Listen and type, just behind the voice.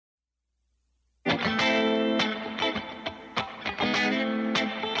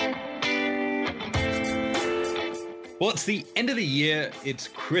Well, it's the end of the year, it's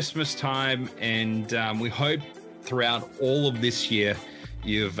Christmas time, and we hope throughout all of this year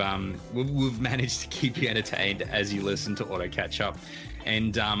we've managed to keep you entertained as you listen to Auto Catch Up.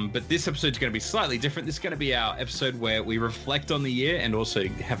 And but this episode's going to be slightly different. This is going to be our episode where we reflect on the year and also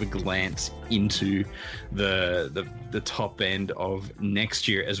have a glance into the top end of next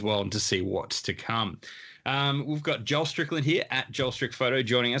year as well, and to see what's to come. We've got Joel Strickland here at Joel Strick Photo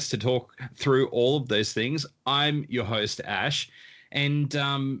joining us to talk through all of those things. I'm your host, Ash. And,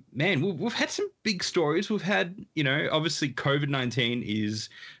 man, we've had some big stories. We've had, obviously COVID-19 is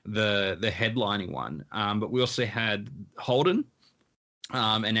the headlining one. But we also had Holden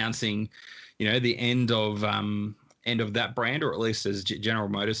announcing, the end of that brand, or at least as General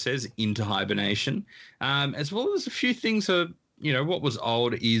Motors says, into hibernation, as well as a few things of, what was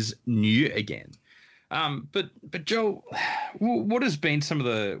old is new again. But Joel, what's been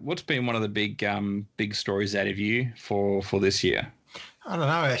one of the big stories out of you for this year? I don't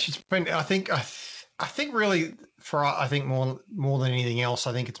know, Ash. It's been, I think really more than anything else,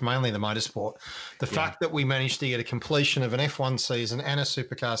 I think it's mainly the motorsport. The fact that we managed to get a completion of an F1 season and a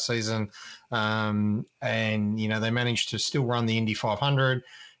supercar season, and they managed to still run the Indy 500.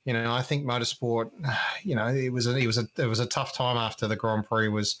 I think motorsport. It was a tough time after the Grand Prix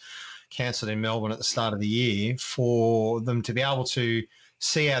was cancelled in Melbourne at the start of the year, for them to be able to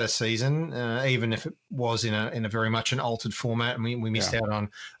see out a season, even if it was in a very much an altered format, and we missed out on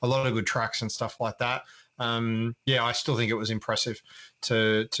a lot of good tracks and stuff like that. I still think it was impressive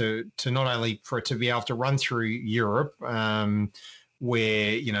to not only for it to be able to run through Europe,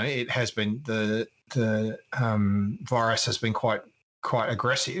 where it has been the virus has been quite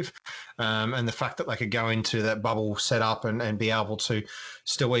aggressive, and the fact that they could go into that bubble setup and be able to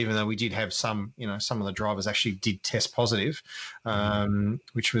still, even though we did have some of the drivers actually did test positive,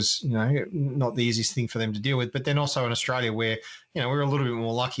 which was not the easiest thing for them to deal with. But then also in Australia, where we're a little bit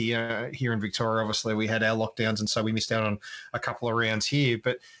more lucky here in Victoria. Obviously, we had our lockdowns, and so we missed out on a couple of rounds here.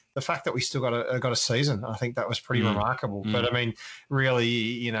 But the fact that we still got a season, I think that was pretty remarkable. But I mean,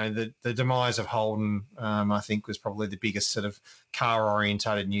 really, the demise of Holden, I think, was probably the biggest sort of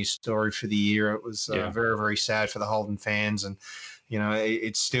car-orientated news story for the year. It was very, very sad for the Holden fans, and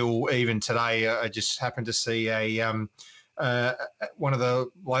it's still, even today. I just happened to see one of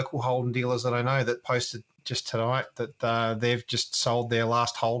the local Holden dealers that I know that posted just tonight that they've just sold their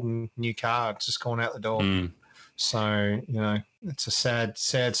last Holden new car. It's just gone out the door. So, it's a sad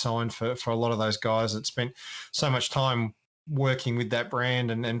sign for a lot of those guys that spent so much time working with that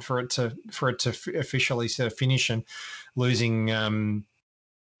brand, and for it to officially sort of finish and losing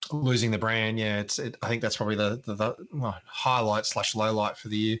the brand. I think that's probably the highlight / low light for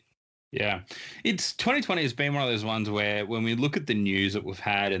the year. Yeah, 2020 has been one of those ones where when we look at the news that we've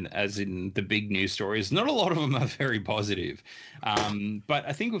had, and as in the big news stories, not a lot of them are very positive. But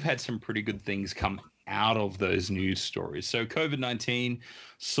I think we've had some pretty good things come out of those news stories. So COVID-19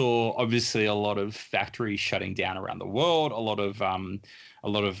 saw obviously a lot of factories shutting down around the world, a lot of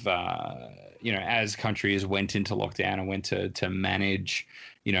as countries went into lockdown and went to manage,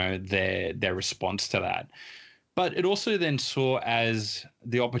 their response to that. But it also then saw as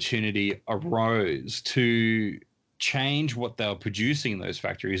the opportunity arose to change what they were producing in those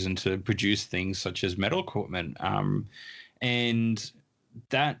factories and to produce things such as metal equipment. And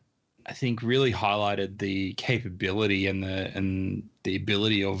that, I think, really highlighted the capability and the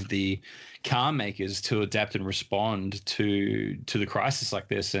ability of the car makers to adapt and respond to the crisis like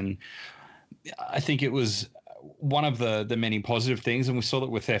this. And I think it was one of the many positive things, and we saw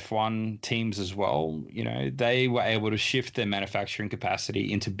that with F1 teams as well. They were able to shift their manufacturing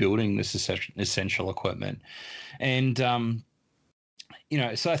capacity into building this essential equipment. And so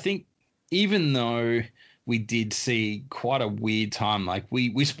I think even though we did see quite a weird time, like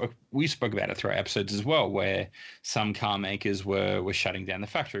we spoke about it through our episodes as well, where some car makers were shutting down the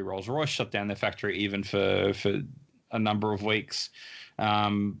factory. Rolls-Royce shut down the factory even for a number of weeks,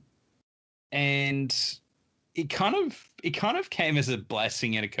 and it kind of came as a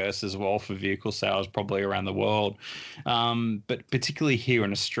blessing and a curse as well for vehicle sales probably around the world, but particularly here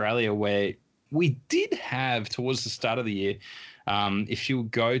in Australia, where we did have towards the start of the year, if you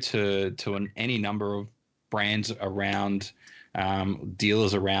go to any number of brands around,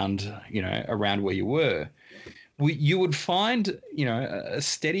 dealers around where you were, you would find a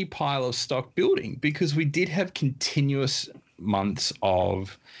steady pile of stock building, because we did have continuous months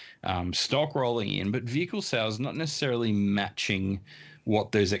of stock rolling in, but vehicle sales not necessarily matching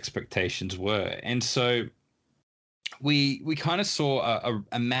what those expectations were. And so we kind of saw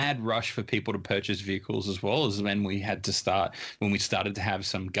a mad rush for people to purchase vehicles, as well as when we started to have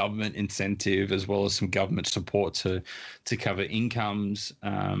some government incentive as well as some government support to cover incomes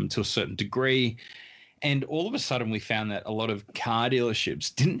to a certain degree. And all of a sudden, we found that a lot of car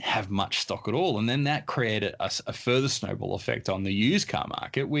dealerships didn't have much stock at all. And then that created a further snowball effect on the used car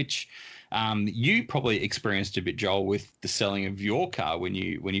market, which you probably experienced a bit, Joel, with the selling of your car when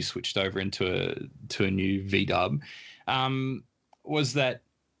you switched over into a new VW. Was that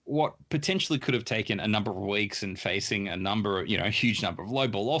what potentially could have taken a number of weeks and facing a huge number of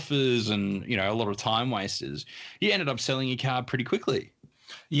lowball offers and, a lot of time wasters, you ended up selling your car pretty quickly.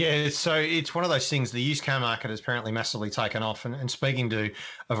 Yeah, so it's one of those things. The used car market has apparently massively taken off, and speaking to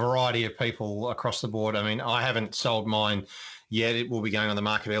a variety of people across the board, I mean, I haven't sold mine yet. It will be going on the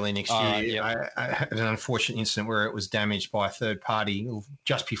market early next year. Yep. I had an unfortunate incident where it was damaged by a third party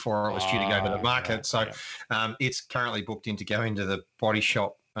just before it was due to go to the market. It's currently booked in to go into the body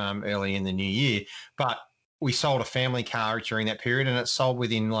shop early in the new year. But we sold a family car during that period, and it sold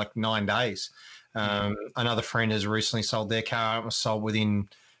within like 9 days. Another friend has recently sold their car. It was sold within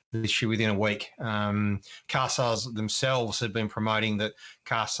a week. Car sales themselves had been promoting that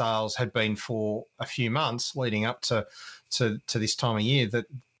car sales had been for a few months leading up to this time of year, that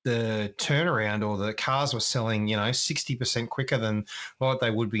the turnaround or the cars were selling, 60% quicker than what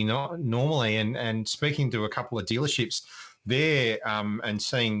they would be normally. And speaking to a couple of dealerships there and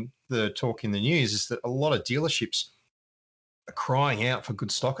seeing the talk in the news is that a lot of dealerships are crying out for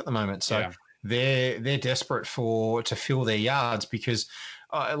good stock at the moment. So they're desperate to fill their yards because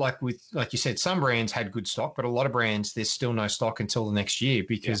like you said, some brands had good stock, but a lot of brands, there's still no stock until the next year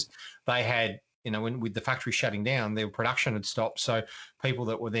because they had, with the factory shutting down, their production had stopped. So people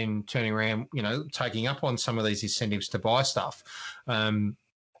that were then turning around, taking up on some of these incentives to buy stuff,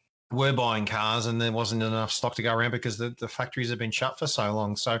 were buying cars, and there wasn't enough stock to go around because the factories have been shut for so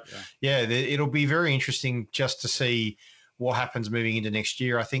long. So it'll be very interesting just to see what happens moving into next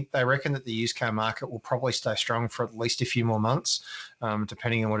year. I think they reckon that the used car market will probably stay strong for at least a few more months,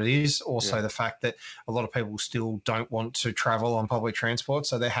 depending on what it is. Also, the fact that a lot of people still don't want to travel on public transport,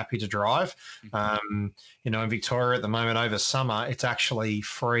 so they're happy to drive. Mm-hmm. In Victoria at the moment over summer, it's actually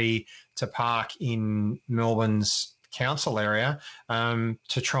free to park in Melbourne's council area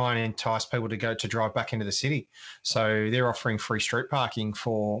to try and entice people to drive back into the city. So they're offering free street parking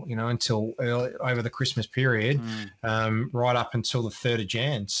for, until early over the Christmas period, right up until the 3rd of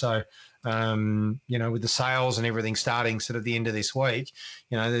Jan. So, with the sales and everything starting sort of the end of this week,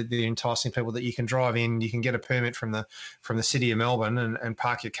 they're enticing people that you can drive in, you can get a permit from the city of Melbourne and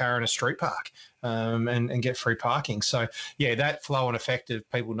park your car in a street park and get free parking. So, that flow and effect of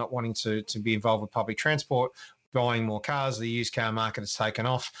people not wanting to be involved with public transport, buying more cars, the used car market has taken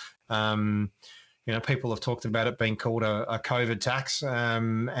off. People have talked about it being called a COVID tax,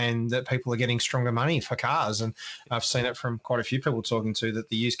 and that people are getting stronger money for cars. And I've seen it from quite a few people talking to that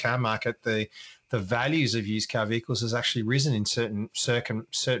the used car market, the values of used car vehicles has actually risen in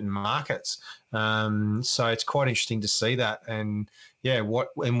certain markets. So it's quite interesting to see that, and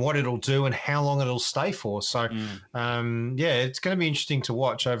what it'll do and how long it'll stay for. So it's going to be interesting to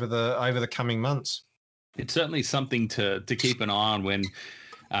watch over the coming months. It's certainly something to keep an eye on when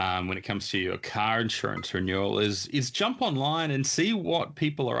it comes to your car insurance renewal is jump online and see what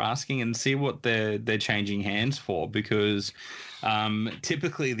people are asking and see what they're changing hands for, because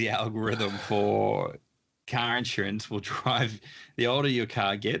typically the algorithm for car insurance will drive the older your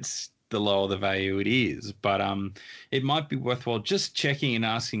car gets, the lower the value it is. But it might be worthwhile just checking and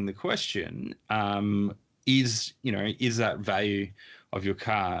asking the question, is that value of your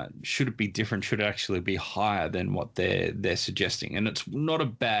car, should it be different? Should it actually be higher than what they're suggesting? And it's not a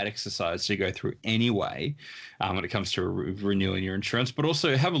bad exercise to go through anyway when it comes to renewing your insurance, but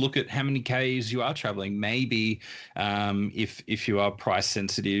also have a look at how many Ks you are traveling. Maybe if you are price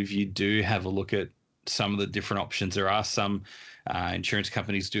sensitive, you do have a look at some of the different options. There are some insurance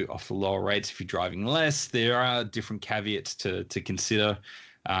companies do offer lower rates if you're driving less. There are different caveats to consider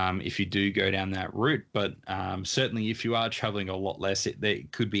if you do go down that route, but certainly if you are traveling a lot less,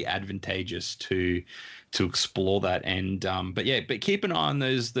 it could be advantageous to explore that. And but keep an eye on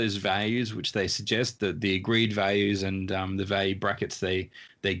those values which they suggest, the agreed values and the value brackets they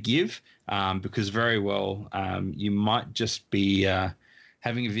give, because very well you might just be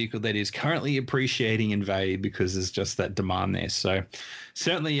having a vehicle that is currently appreciating in value because there's just that demand there. So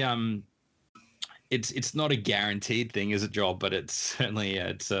certainly it's not a guaranteed thing, is it, Joel? But it's certainly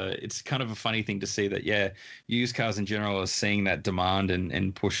it's kind of a funny thing to see that used cars in general are seeing that demand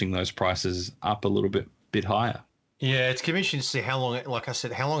and pushing those prices up a little bit higher. Yeah, it's commissioned to see how long it, like I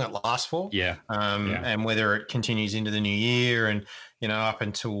said, how long it lasts for. Yeah. Yeah. And whether it continues into the new year and, up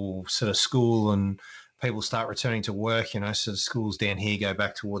until sort of school and people start returning to work, so schools down here go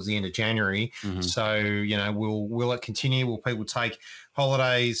back towards the end of January. Mm-hmm. So, will it continue? Will people take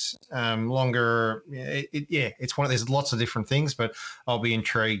holidays longer? It's there's lots of different things, but I'll be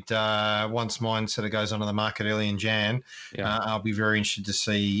intrigued once mine sort of goes onto the market early in Jan. Yeah. I'll be very interested to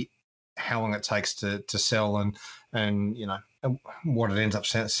see how long it takes to sell and what it ends up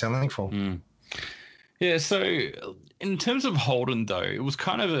selling for. Mm. Yeah, so in terms of Holden, though, it was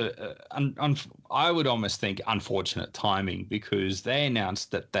kind of I would almost think unfortunate timing, because they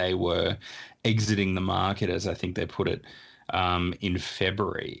announced that they were exiting the market, as I think they put it, in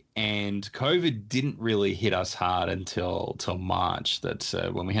February, and COVID didn't really hit us hard until March. That's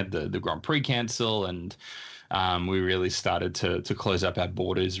when we had the Grand Prix cancel, and we really started to close up our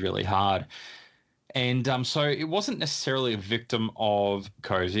borders really hard. And so it wasn't necessarily a victim of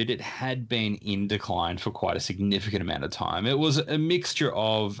COVID. It had been in decline for quite a significant amount of time. It was a mixture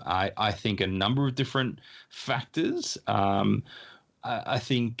of, I think, a number of different factors. I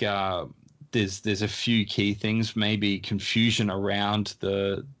think there's a few key things, maybe confusion around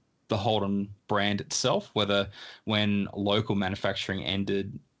the Holden brand itself, whether when local manufacturing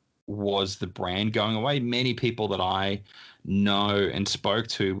ended, was the brand going away. Many people that I know and spoke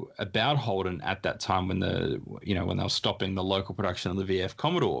to about Holden at that time, when when they were stopping the local production of the VF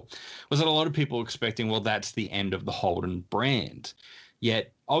Commodore, was that a lot of people were expecting, well, that's the end of the Holden brand.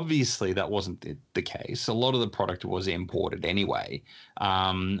 Yet obviously that wasn't the case. A lot of the product was imported anyway,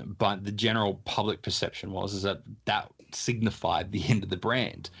 but the general public perception was that signified the end of the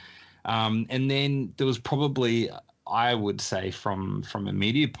brand. And then there was probably, I would say, from a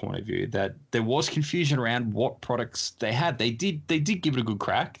media point of view, that there was confusion around what products they had. They did give it a good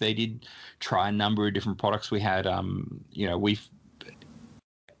crack. They did try a number of different products. We had,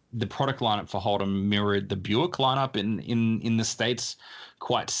 the product lineup for Holden mirrored the Buick lineup in the States,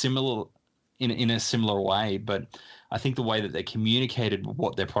 quite similar in a similar way. But I think the way that they communicated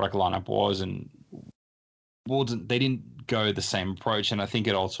what their product lineup was and they didn't go the same approach, and I think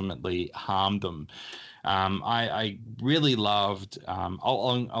it ultimately harmed them. I really loved.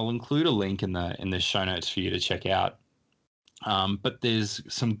 I'll include a link in the show notes for you to check out. But there's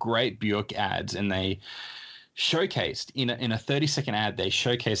some great Buick ads, and they showcased in a 30-second ad. They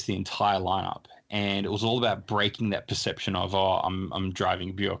showcased the entire lineup, and it was all about breaking that perception of, oh, I'm driving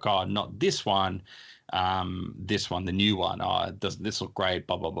a Buick. Oh, not this one. This one, the new one. Oh, doesn't this look great?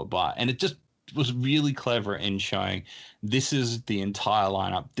 Blah blah blah blah. And it just was really clever in showing this is the entire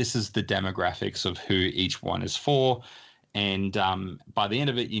lineup. This is the demographics of who each one is for. And by the end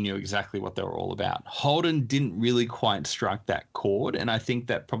of it, you knew exactly what they were all about. Holden didn't really quite strike that chord, and I think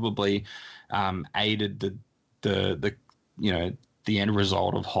that probably aided the end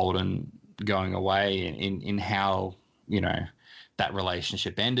result of Holden going away in how that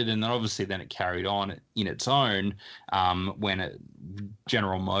relationship ended. And then obviously then it carried on in its own when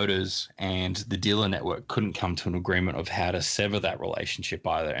General Motors and the dealer network couldn't come to an agreement of how to sever that relationship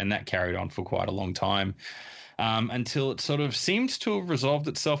either. And that carried on for quite a long time until it sort of seemed to have resolved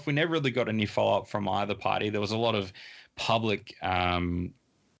itself. We never really got any follow-up from either party. There was a lot of public, I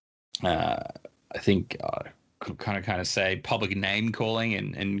think, kind of say public name calling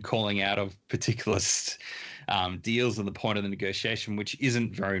and calling out of particular deals at the point of the negotiation, which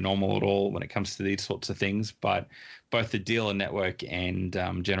isn't very normal at all when it comes to these sorts of things. But both the dealer network and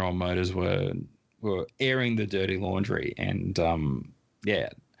General Motors were airing the dirty laundry. And I'd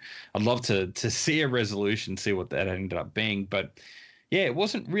love to see a resolution, see what that ended up being. But yeah, it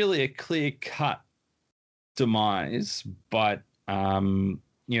wasn't really a clear cut demise, but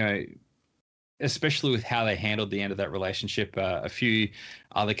especially with how they handled the end of that relationship. A few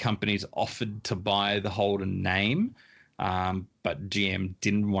other companies offered to buy the Holden name, but GM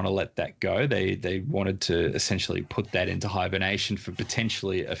didn't want to let that go. They wanted to essentially put that into hibernation for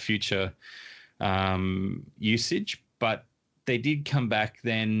potentially a future usage. But they did come back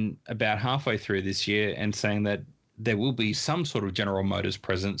then about halfway through this year and saying that there will be some sort of General Motors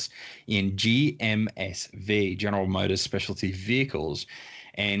presence in GMSV, General Motors Specialty Vehicles.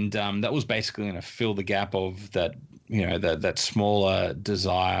 And that was basically going to fill the gap of that, that smaller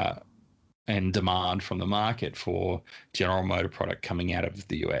desire and demand from the market for General Motor product coming out of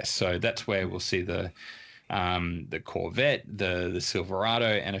the US. So that's where we'll see the Corvette, the Silverado,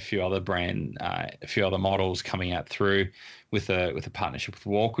 and a few other models coming out through with a partnership with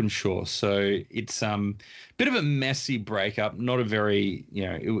Walkinshaw. So it's a bit of a messy breakup. Not a very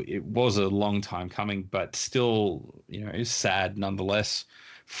it was a long time coming, but still it's sad nonetheless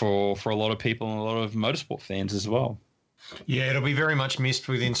for a lot of people and a lot of motorsport fans as well. Yeah, it'll be very much missed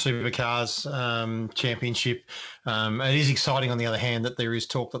within Supercars Championship. It is exciting, on the other hand, that there is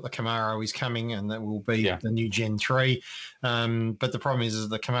talk that the Camaro is coming and that will be the new Gen 3. But the problem is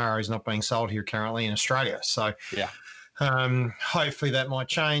the Camaro is not being sold here currently in Australia. So hopefully that might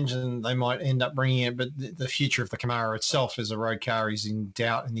change and they might end up bringing it. But the future of the Camaro itself as a road car is in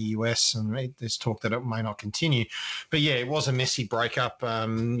doubt in the US, and there's talk that it may not continue. But yeah, it was a messy breakup.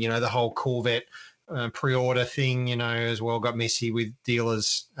 The whole Corvette pre-order thing, as well got messy with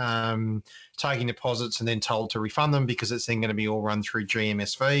dealers taking deposits and then told to refund them because it's then going to be all run through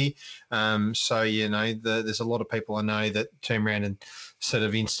GMSV. There's a lot of people I know that turn around and sort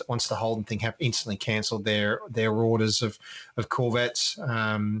of once the Holden thing happened, instantly cancelled their orders of Corvettes.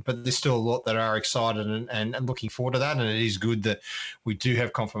 But there's still a lot that are excited and looking forward to that. And it is good that we do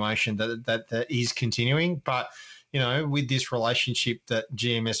have confirmation that is continuing. But with this relationship that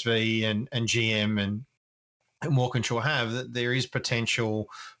GMSV and GM and Walkinshaw have, that there is potential,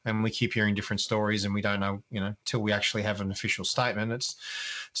 and we keep hearing different stories, and we don't know, till we actually have an official statement.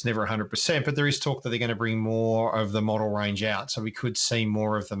 It's never 100%, but there is talk that they're going to bring more of the model range out, so we could see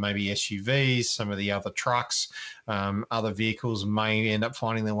more of the maybe SUVs, some of the other trucks, other vehicles may end up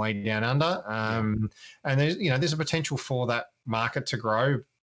finding their way down under, and there's a potential for that market to grow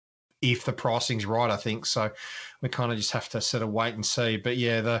if the pricing's right, I think. So we kind of just have to sort of wait and see. But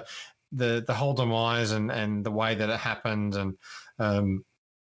yeah, the whole demise and the way that it happened, and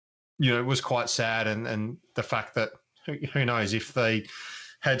it was quite sad. And the fact that who knows if they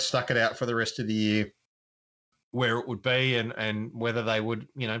had stuck it out for the rest of the year, where it would be, and whether they would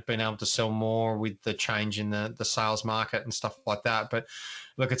been able to sell more with the change in the sales market and stuff like that. But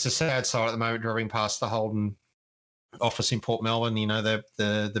look, it's a sad sight at the moment driving past the Holden office in Port Melbourne.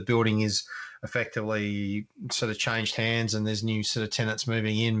 The building is effectively sort of changed hands and there's new sort of tenants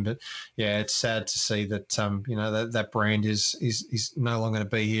moving in. But yeah, it's sad to see that that brand is no longer going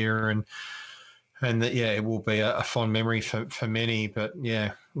to be here, and that it will be a fond memory for many. But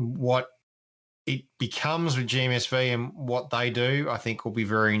yeah, what it becomes with GMSV and what they do, I think will be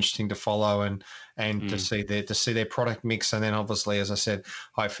very interesting to follow and to see their product mix, and then obviously, as I said,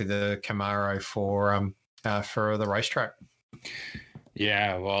 hopefully the Camaro for the racetrack.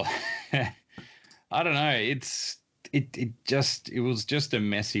 Yeah, well, I don't know. It was just a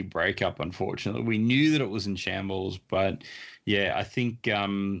messy breakup. Unfortunately, we knew that it was in shambles, but yeah, I think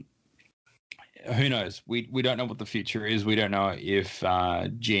who knows? We don't know what the future is. We don't know if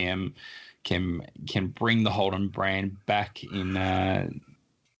GM can bring the Holden brand back in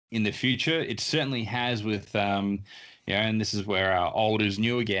the future. It certainly has with and this is where our old is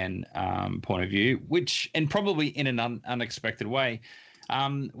new again point of view, and probably in an unexpected way,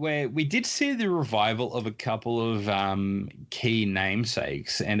 where we did see the revival of a couple of key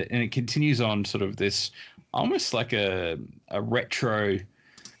namesakes, and it continues on sort of this almost like a retro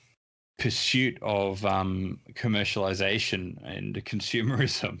pursuit of commercialization and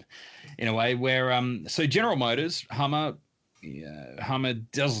consumerism in a way where so General Motors, Hummer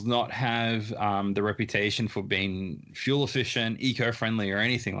does not have the reputation for being fuel efficient, eco-friendly, or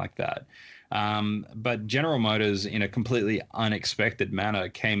anything like that. But General Motors, in a completely unexpected manner,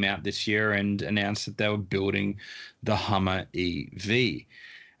 came out this year and announced that they were building the Hummer EV.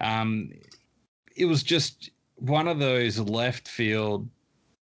 It was just one of those left field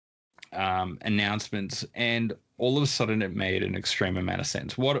announcements, and all of a sudden it made an extreme amount of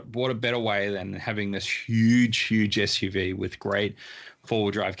sense. What a better way than having this huge SUV with great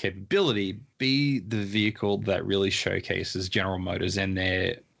four-wheel drive capability be the vehicle that really showcases General Motors and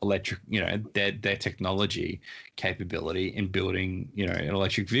their electric, their technology capability in building, an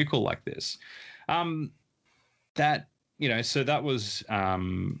electric vehicle like this. So that was,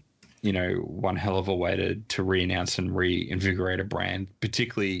 one hell of a way to re-announce and reinvigorate a brand,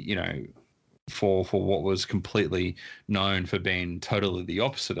 particularly, for what was completely known for being totally the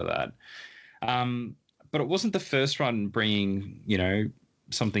opposite of that. But it wasn't the first one bringing,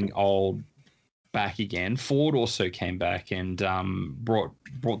 something old back again. Ford also came back and brought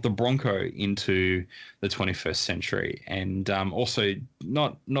the Bronco into the 21st century, and also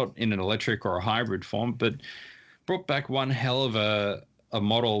not in an electric or a hybrid form, but brought back one hell of a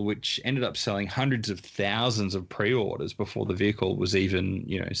model which ended up selling hundreds of thousands of pre-orders before the vehicle was even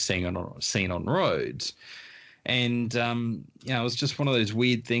seen on roads. And it was just one of those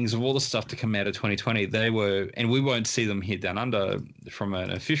weird things of all the stuff to come out of 2020. And we won't see them here down under from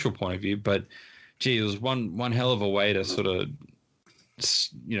an official point of view, but gee, it was one hell of a way to sort of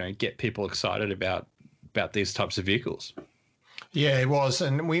get people excited about these types of vehicles. Yeah, it was.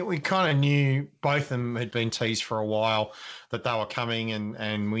 And we kind of knew both of them had been teased for a while that they were coming,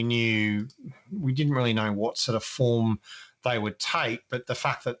 and we didn't really know what sort of form they would take. But the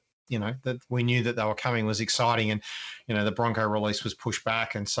fact that, that we knew that they were coming was exciting. And, the Bronco release was pushed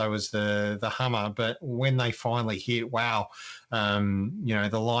back, and so was the Hummer. But when they finally hit, wow, the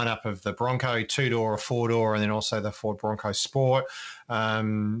lineup of the Bronco 2-door, a 4-door, and then also the Ford Bronco Sport,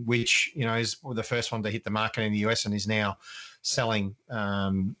 which, is the first one to hit the market in the US and is now selling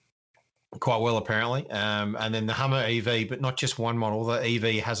quite well, apparently. And then the Hummer EV, but not just one model. The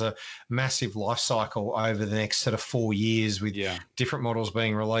EV has a massive life cycle over the next sort of 4 years with different models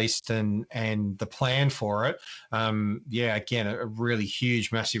being released and the plan for it. Again, a really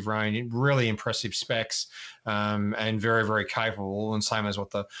huge, massive range, really impressive specs, and very, very capable, and same as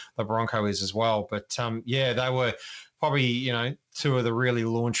what the Bronco is as well. But they were probably, two of the really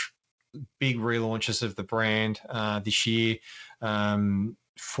big relaunches of the brand this year,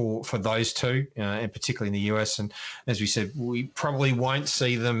 for those two, and particularly in the US. And as we said, we probably won't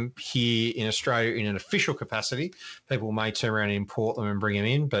see them here in Australia in an official capacity. People may turn around and import them and bring them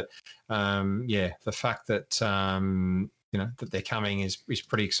in, but the fact that that they're coming is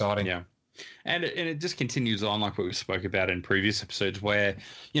pretty exciting. Yeah. And it just continues on like what we spoke about in previous episodes where,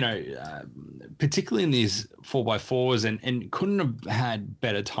 particularly in these 4x4s and couldn't have had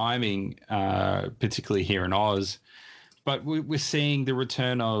better timing, particularly here in Oz. But we're seeing the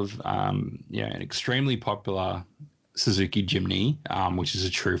return of, an extremely popular Suzuki Jimny, which is a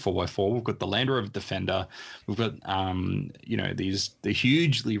true 4x4. We've got the Land Rover Defender. We've got, the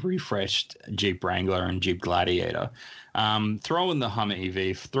hugely refreshed Jeep Wrangler and Jeep Gladiator. Throw in the Hummer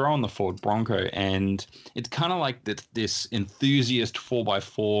EV, throw in the Ford Bronco, and it's kind of like this enthusiast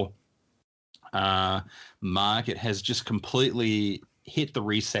 4x4 market has just completely hit the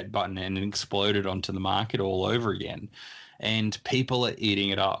reset button and exploded onto the market all over again. And people are eating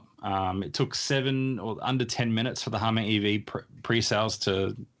it up. It took 7 or under 10 minutes for the Hummer EV pre-sales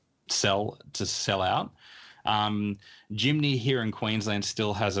to sell out. Jimny here in Queensland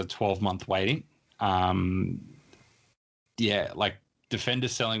still has a 12-month waiting.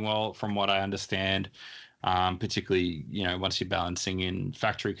 Defender's selling well from what I understand, particularly, once you're balancing in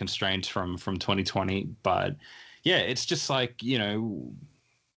factory constraints from 2020. But yeah, it's just like,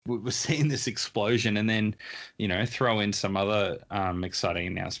 we're seeing this explosion, and then, throw in some other exciting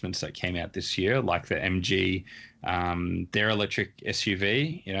announcements that came out this year, like the MG, their electric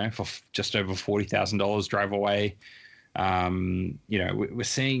SUV, for just over $40,000 drove away. We're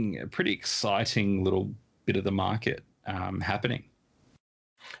seeing a pretty exciting little bit of the market happening.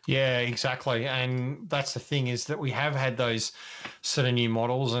 Yeah, exactly. And that's the thing, is that we have had those sort of new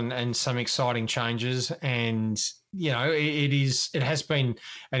models and some exciting changes. And, it has been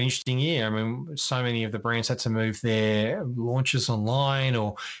an interesting year. I mean, so many of the brands had to move their launches online,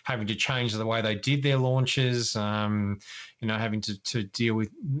 or having to change the way they did their launches, having to deal with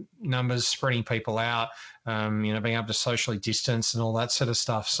numbers, spreading people out, being able to socially distance and all that sort of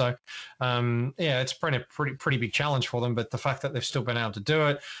stuff. So, it's been a pretty big challenge for them. But the fact that they've still been able to do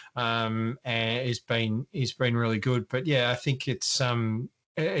it has been really good. But I think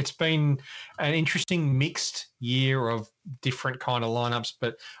it's been an interesting mixed year of different kind of lineups,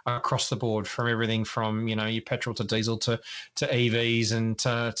 but across the board, from everything from your petrol to diesel to EVs and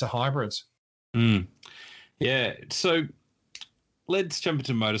to hybrids. Yeah. So let's jump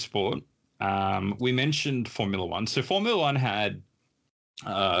into motorsport. We mentioned Formula One. So Formula One had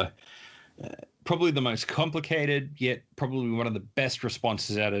probably the most complicated, yet probably one of the best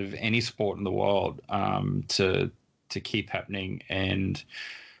responses out of any sport in the world to keep happening,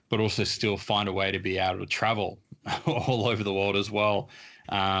 but also still find a way to be able to travel all over the world as well.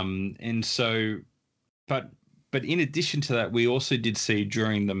 And so, but in addition to that, we also did see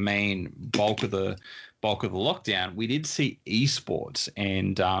during the main bulk of the lockdown, we did see esports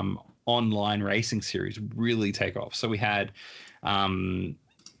and online racing series really take off. So we had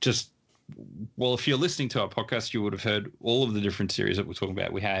if you're listening to our podcast, you would have heard all of the different series that we're talking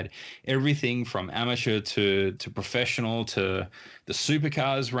about. We had everything from amateur to professional, to the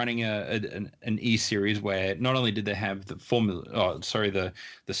supercars running an E-series, where not only did they have the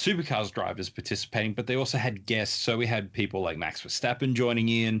supercars drivers participating, but they also had guests. So we had people like Max Verstappen joining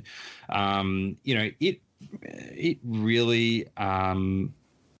in.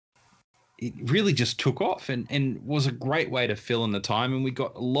 It really just took off and was a great way to fill in the time. And we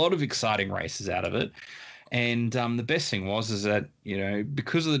got a lot of exciting races out of it. And the best thing is that,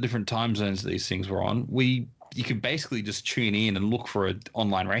 because of the different time zones these things were on, you could basically just tune in and look for an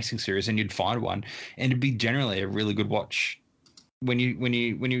online racing series, and you'd find one, and it'd be generally a really good watch when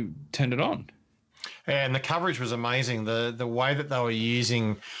you turned it on. And the coverage was amazing. The way that they were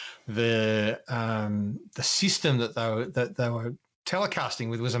using the system that they were telecasting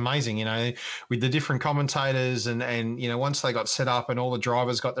with was amazing. You know, with the different commentators and you know, once they got set up and all the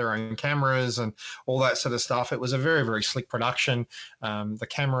drivers got their own cameras and all that sort of stuff, it was a very, very slick production. The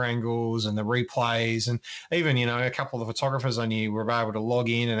camera angles and the replays, and even, you know, a couple of the photographers I knew were able to log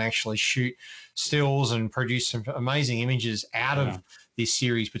in and actually shoot stills and produce some amazing images out of this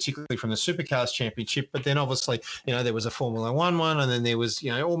series, particularly from the Supercars Championship. But then obviously, you know, there was a Formula One, and then there was,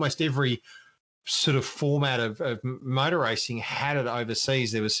 you know, almost every sort of format of motor racing had it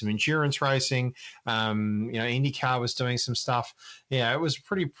overseas. There was some endurance racing. You know, IndyCar was doing some stuff. Yeah, it was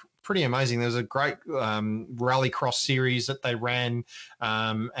pretty amazing. There was a great rallycross series that they ran,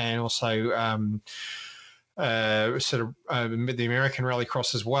 and also the American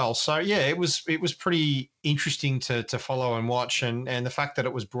Rallycross as well. So yeah, it was pretty interesting to follow and watch, and the fact that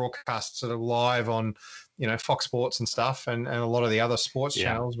it was broadcast sort of live on, you know, Fox Sports and stuff, and a lot of the other sports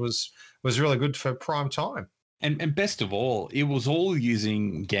channels was really good for prime time. And best of all, it was all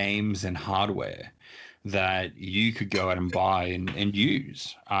using games and hardware that you could go out and buy and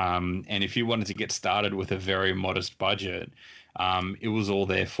use. And if you wanted to get started with a very modest budget, it was all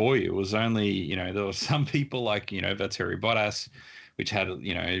there for you. It was only, you know, there were some people like, you know, Valtteri Bottas, which had,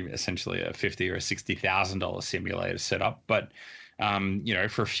 you know, essentially a $50,000 or $60,000 simulator set up. But, you know,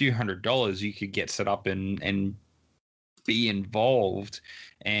 for a few $100s, you could get set up and be involved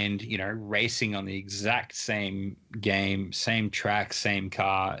and, you know, racing on the exact same game, same track, same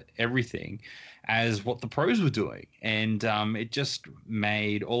car, everything as what the pros were doing. And it just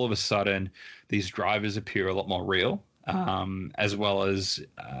made all of a sudden these drivers appear a lot more real. As well as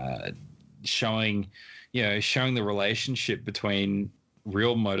showing the relationship between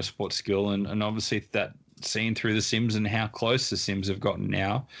real motorsport skill and obviously that seen through the sims and how close the sims have gotten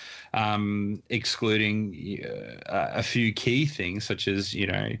now, excluding a few key things such as, you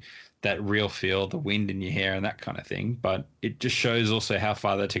know, that real feel, the wind in your hair and that kind of thing. But it just shows also how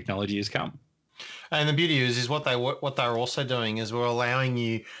far the technology has come. And the beauty is what they're also doing is we're allowing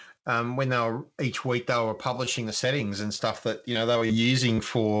you, when they were each week they were publishing the settings and stuff that, you know, they were using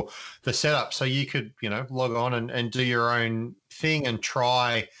for the setup, so you could, you know, log on and do your own thing and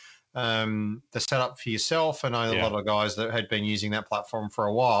try the setup for yourself. And I know a lot of guys that had been using that platform for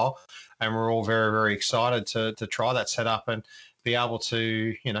a while, and we're all very, very excited to try that setup and be able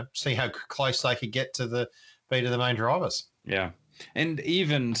to, you know, see how close they could get to the beat of the main drivers. Yeah. And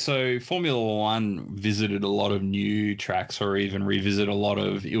even so, Formula One visited a lot of new tracks, or even revisit a lot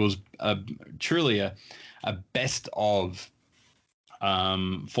of. It was truly a best of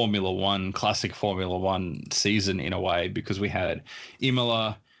Formula One, classic Formula One season in a way, because we had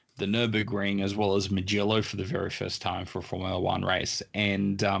Imola, the Nürburgring, as well as Mugello for the very first time for a Formula One race,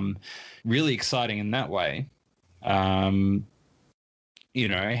 and really exciting in that way. You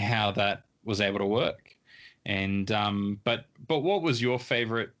know how that was able to work. And but what was your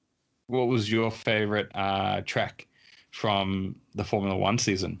favorite track from the Formula One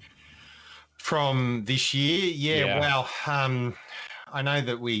season from this year? Well, I know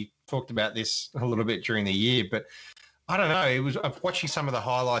that we talked about this a little bit during the year, but I don't know, it was, I'm watching some of the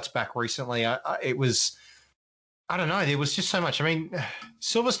highlights back recently. It was, I don't know, there was just so much. I mean,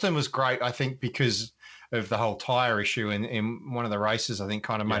 Silverstone was great, I think, because of the whole tire issue in one of the races, I think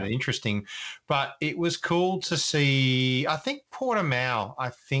kind of made it interesting. But it was cool to see, I think Portimao, I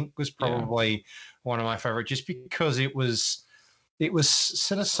think, was probably one of my favorite, just because it was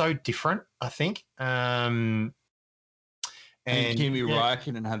sort of so different, I think. And Kimi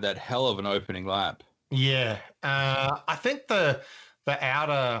Räikkönen had that hell of an opening lap. Yeah. I think the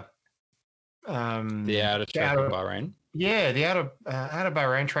outer track of Bahrain. Yeah, the outer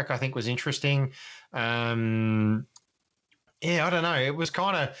Bahrain track I think was interesting. I don't know. It was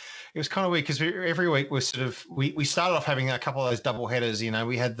kind of weird because every week we started off having a couple of those double headers. You know,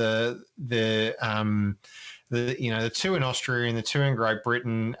 we had the two in Austria and the two in Great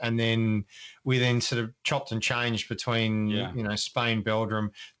Britain, and then we sort of chopped and changed between Spain,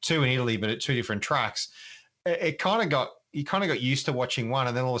 Belgium, two in Italy, but at two different tracks. You kind of got used to watching one,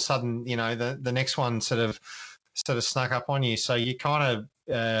 and then all of a sudden, you know, the next one sort of snuck up on you. So you kind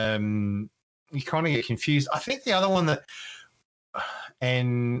of get confused. I think the other one that,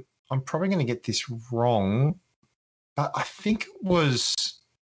 and I'm probably going to get this wrong, but I think it was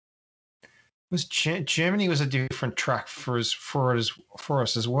Germany was a different track for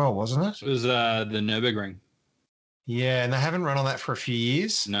us as well, wasn't it? It was the Nürburgring. Yeah, and they haven't run on that for a few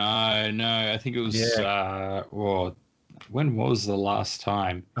years. No, I think it was. When was the last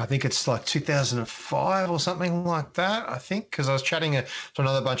time? I think it's like 2005 or something like that, I think, because I was chatting to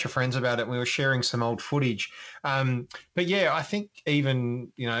another bunch of friends about it. And we were sharing some old footage. But yeah, I think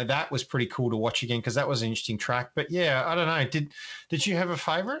even, that was pretty cool to watch again because that was an interesting track. But yeah, I don't know. Did you have a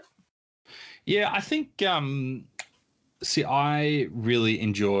favourite? Yeah, I think, see, I really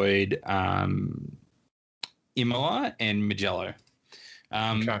enjoyed Imola and Mugello.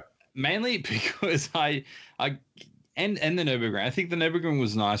 Okay. Mainly because and the Nürburgring. I think the Nürburgring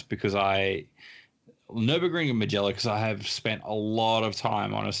was nice because Nürburgring and Mugello, because I have spent a lot of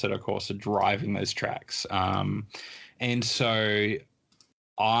time on Assetto Corsa driving those tracks, and so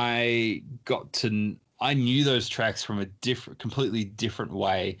I knew those tracks from a completely different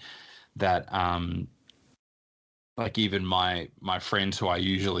way that like even my friends who I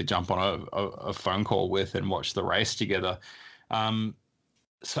usually jump on a phone call with and watch the race together.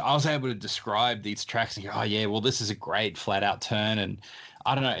 So I was able to describe these tracks and go, oh yeah, well, this is a great flat out turn. And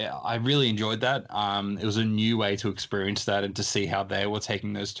I don't know, I really enjoyed that. It was a new way to experience that and to see how they were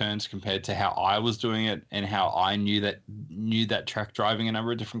taking those turns compared to how I was doing it and how I knew that track driving a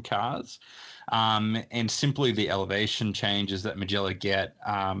number of different cars. And simply the elevation changes that Mugello get,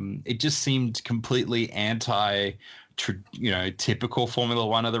 it just seemed completely typical Formula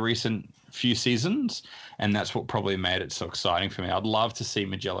One of the recent few seasons, and that's what probably made it so exciting for me. I'd love to see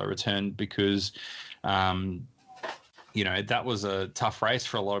Mugello return because, that was a tough race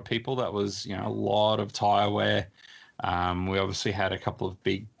for a lot of people. That was, a lot of tyre wear. We obviously had a couple of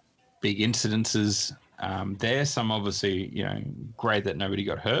big incidences there. Some obviously, great that nobody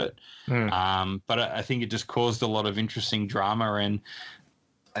got hurt. But I think it just caused a lot of interesting drama, and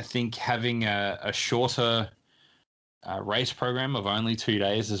I think having a shorter race program of only 2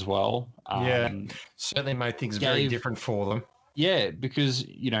 days as well. Certainly made things very different for them. Yeah, because,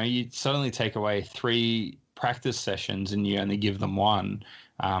 you suddenly take away 3 practice sessions and you only give them 1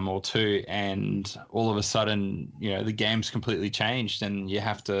 or 2, and all of a sudden, the game's completely changed and you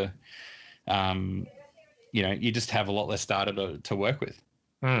have to, you just have a lot less data to work with.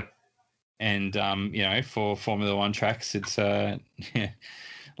 And, for Formula One tracks, it's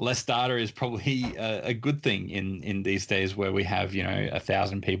less data is probably a good thing in these days where we have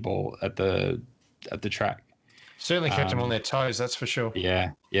 1,000 people at the track. Certainly kept them on their toes, that's for sure.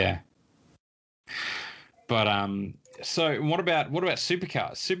 Yeah. But so what about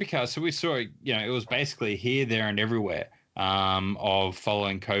supercars? Supercars. So we saw it was basically here, there, and everywhere of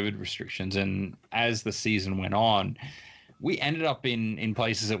following COVID restrictions, and as the season went on, we ended up in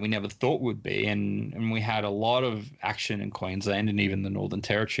places that we never thought would be, and we had a lot of action in Queensland and even the Northern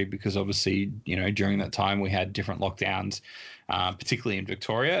Territory because obviously, during that time we had different lockdowns, particularly in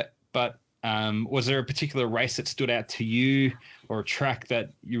Victoria. But was there a particular race that stood out to you or a track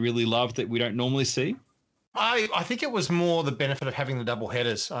that you really loved that we don't normally see? I think it was more the benefit of having the double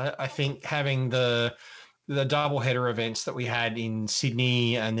headers. I think having the double header events that we had in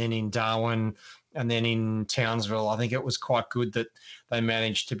Sydney and then in Darwin and then in Townsville, I think it was quite good that they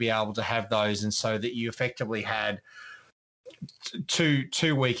managed to be able to have those, and so that you effectively had two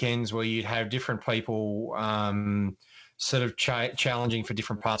weekends where you'd have different people sort of challenging for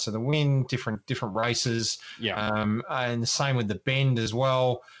different parts of the win, different races. Yeah. And the same with the Bend as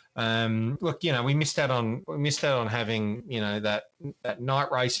well. Look, we missed out on having that night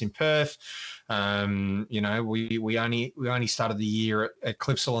race in Perth. We only started the year at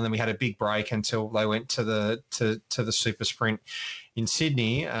Clipsal, and then we had a big break until they went to the Super Sprint in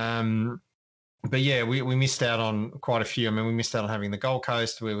Sydney. But yeah, we missed out on quite a few. I mean, we missed out on having the Gold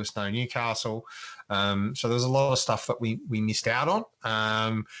Coast. There was no Newcastle. So there was a lot of stuff that we missed out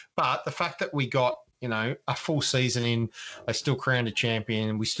on. But the fact that we got a full season in, they still crowned a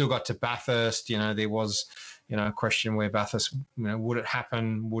champion. We still got to Bathurst. There was, a question where Bathurst, would it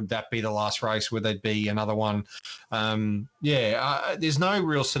happen? Would that be the last race? Would there be another one? There's no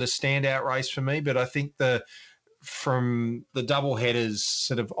real sort of standout race for me, but I think from the double headers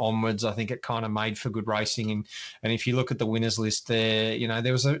sort of onwards, I think it kind of made for good racing. And if you look at the winners list there,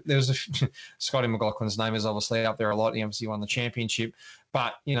 there was a Scotty McLaughlin's name is obviously up there a lot. He obviously won the championship,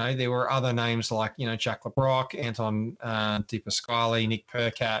 but there were other names like Jack Le Brocq, Anton De Pasquale, Nick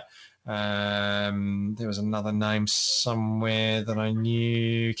Percat. There was another name somewhere that I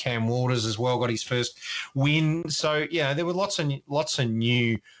knew. Cam Waters as well got his first win. So there were lots of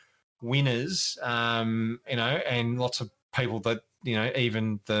new winners, and lots of people that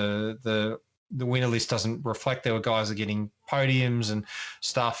even the winner list doesn't reflect. There were guys that are getting podiums and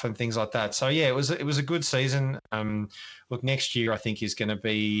stuff and things like that. So it was a good season. Look, next year I think is going to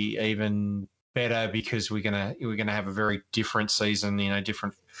be even better because we're gonna have a very different season.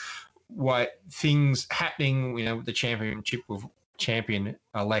 Different things happening. With the championship with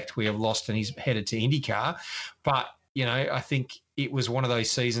champion-elect we have lost, and he's headed to IndyCar. But, I think it was one of those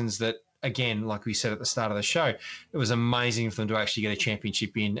seasons that, again, like we said at the start of the show, it was amazing for them to actually get a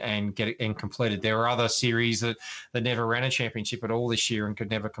championship in and get it and completed. There were other series that never ran a championship at all this year and could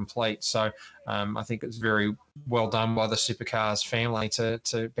never complete. So I think it's very well done by the Supercars family to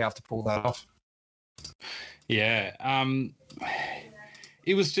be able to pull that off. Yeah.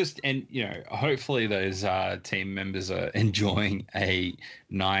 It was just, and hopefully those team members are enjoying a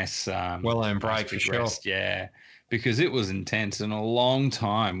nice, well-earned break for sure. Yeah, because it was intense and a long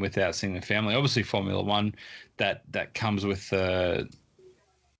time without seeing the family. Obviously, Formula One, that comes with the,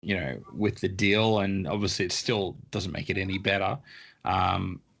 with the deal, and obviously it still doesn't make it any better.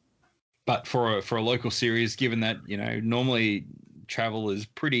 But for a local series, given that normally travel is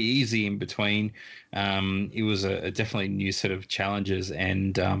pretty easy in between. It was a definitely new set of challenges,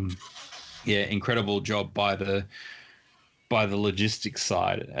 and incredible job by the logistics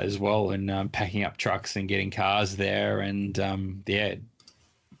side as well, and packing up trucks and getting cars there, and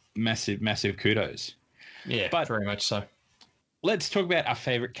massive kudos. Yeah, but very much so. Let's talk about our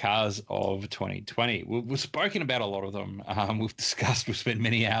favorite cars of 2020. We've spoken about a lot of them. We've spent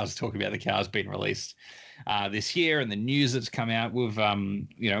many hours talking about the cars being released this year and the news that's come out. We've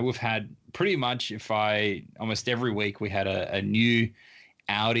had pretty much, almost every week we had a new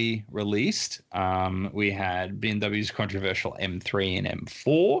Audi released. We had BMW's controversial M3 and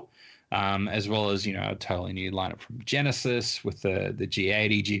M4, as well as, a totally new lineup from Genesis with the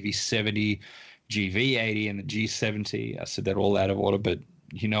G80, GV70, GV80 and the G70. I said that all out of order, but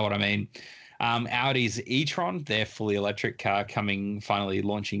you know what I mean. Audi's e-tron, their fully electric car finally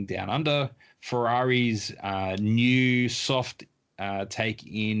launching down under. Ferrari's new soft take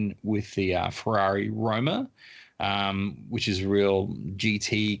in with the Ferrari Roma, which is a real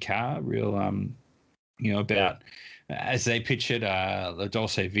GT car, real, about, as they pictured, La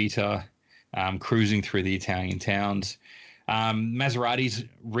Dolce Vita, cruising through the Italian towns. Maserati's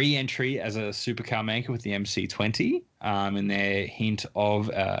re-entry as a supercar maker with the MC20, and their hint of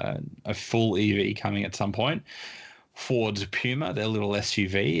a full EV coming at some point. Ford's Puma, their little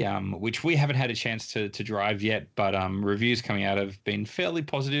SUV, which we haven't had a chance to drive yet, but reviews coming out have been fairly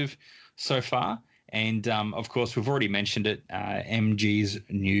positive so far. And, of course, we've already mentioned it, MG's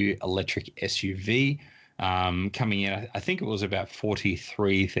new electric SUV coming in, I think it was about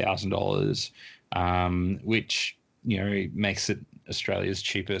 $43,000, which, makes it Australia's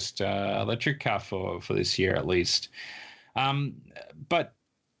cheapest electric car for this year at least. But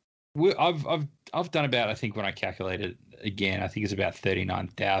I've done about, I think when I calculated again, I think it's about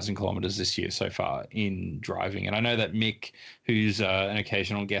 39,000 kilometers this year so far in driving. And I know that Mick, who's an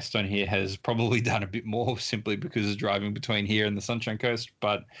occasional guest on here, has probably done a bit more simply because of driving between here and the Sunshine Coast.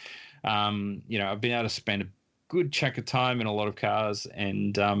 But, I've been able to spend a good chunk of time in a lot of cars,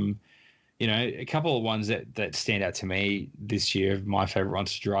 and, a couple of ones that stand out to me this year, my favorite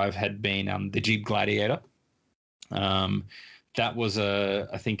ones to drive had been the Jeep Gladiator. That was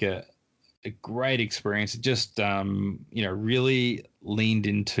I think a great experience. It just, really leaned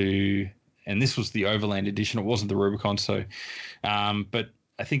into, and this was the Overland edition. It wasn't the Rubicon. So, but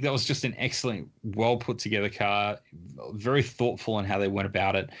I think that was just an excellent, well put together car, very thoughtful in how they went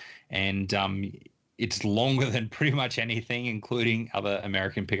about it. And, it's longer than pretty much anything, including other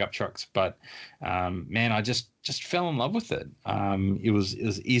American pickup trucks. But, man, I just fell in love with it. It was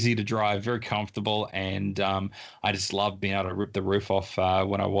easy to drive, very comfortable, and I just loved being able to rip the roof off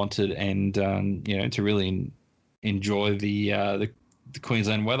when I wanted, and to really enjoy the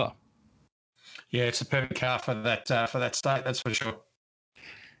Queensland weather. Yeah, it's a perfect car for that state. That's for sure.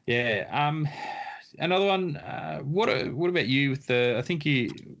 Yeah. Another one. What about you? I think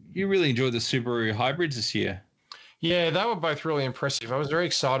you really enjoyed the Subaru hybrids this year. Yeah, they were both really impressive. I was very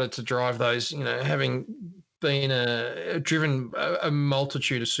excited to drive those. Having been driven a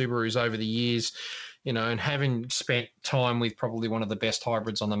multitude of Subarus over the years, and having spent time with probably one of the best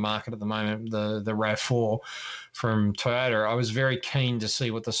hybrids on the market at the moment, the RAV4 from Toyota, I was very keen to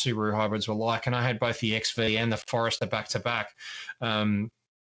see what the Subaru hybrids were like. And I had both the XV and the Forester back to back. I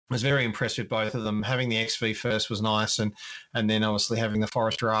was very impressed with both of them. Having the XV first was nice, and then obviously having the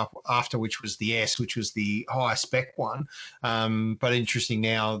Forester after, which was the S, which was the high spec one. But interesting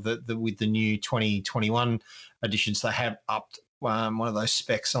now that with the new 2021 editions, they have upped one of those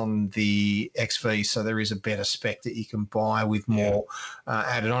specs on the XV, so there is a better spec that you can buy with more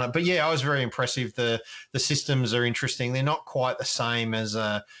added on it. But yeah, I was very impressive. The systems are interesting. They're not quite the same as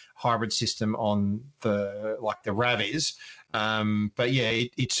a hybrid system on the RAV is. But yeah,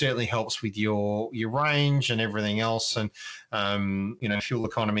 it certainly helps with your range and everything else, and fuel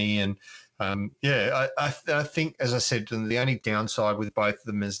economy. And I think, as I said, the only downside with both of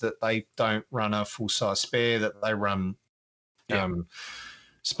them is that they don't run a full size spare; that they run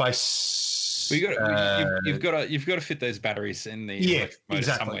space. Well, you've got to fit those batteries in the motor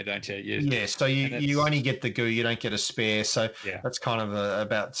somewhere, don't you? So you only get the goo, you don't get a spare. So that's kind of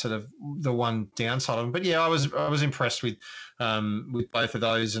about sort of the one downside of them. But yeah, I was impressed with both of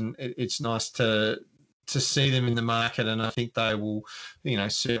those, and it's nice to see them in the market, and I think they will,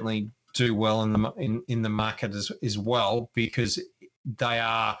 certainly do well in the market as well, because they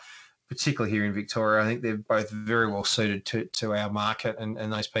are, particularly here in Victoria, I think they're both very well suited to our market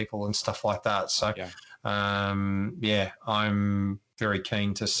and those people and stuff like that. So, I'm very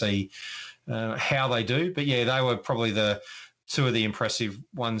keen to see how they do. But yeah, they were probably the two of the impressive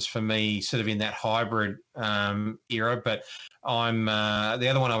ones for me, sort of in that hybrid era. But I'm the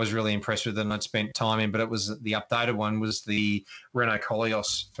other one I was really impressed with, and I'd spent time in, but it was the updated one, was the Renault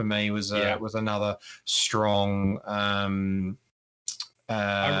Koleos. For me, was another strong.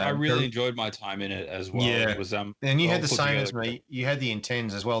 I really enjoyed my time in it as well. Yeah, it was, and you had the same as me. You had the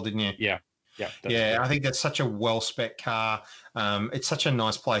Intens as well, didn't you? Yeah. I think that's such a well-spec car. It's such a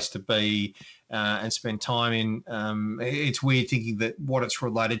nice place to be and spend time in. It's weird thinking that what it's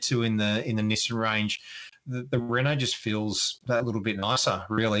related to in the Nissan range. The Renault just feels that little bit nicer,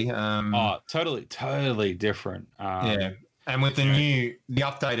 really. Totally different. And with the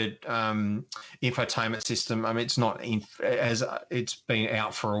updated infotainment system, I mean, it's not it's been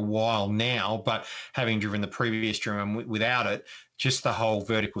out for a while now, but having driven the previous Dream without it, just the whole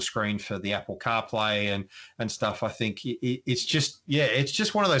vertical screen for the Apple CarPlay and stuff, I think it's just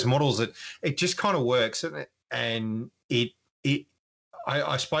one of those models that it just kind of works, and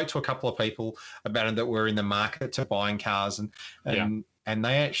I spoke to a couple of people about it that were in the market to buying cars, and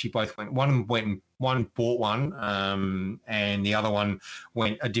they actually both went. One bought one, and the other one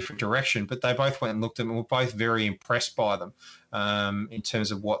went a different direction. But they both went and looked at them and were both very impressed by them in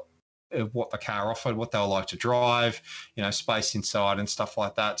terms of what the car offered, what they were like to drive, space inside and stuff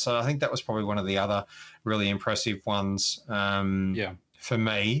like that. So I think that was probably one of the other really impressive ones. For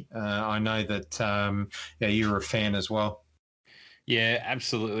me, I know that you were a fan as well. Yeah,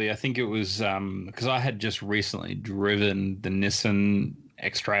 absolutely. I think it was because I had just recently driven the Nissan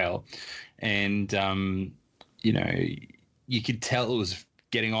X-Trail, and you could tell it was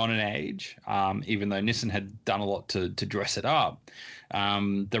getting on in age, even though Nissan had done a lot to dress it up.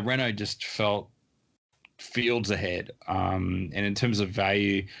 The Renault just felt fields ahead, and in terms of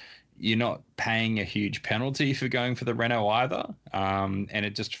value, you're not paying a huge penalty for going for the Renault either, and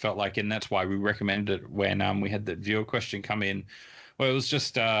it just felt like, and that's why we recommended it when we had that viewer question come in. Well, it was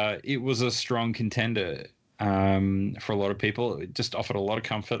just it was a strong contender for a lot of people. It just offered a lot of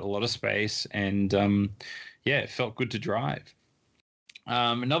comfort, a lot of space, and it felt good to drive.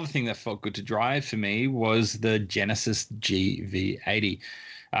 Another thing that felt good to drive for me was the Genesis GV80.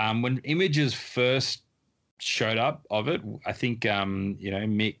 When images first showed up of it, I think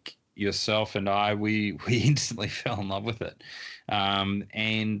Mick, yourself, and I, we instantly fell in love with it,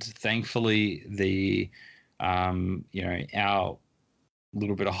 and thankfully the our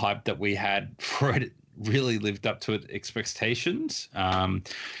little bit of hype that we had for it really lived up to its expectations.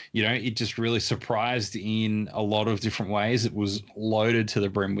 It just really surprised in a lot of different ways. It was loaded to the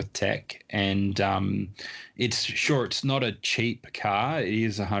brim with tech, and it's not a cheap car. It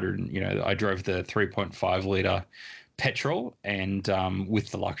is I drove the 3.5 litre petrol, and with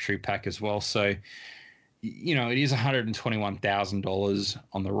the luxury pack as well. So, it is $121,000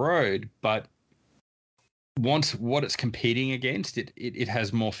 on the road, but what it's competing against, it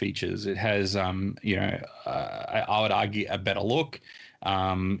has more features. It has, I would argue, a better look.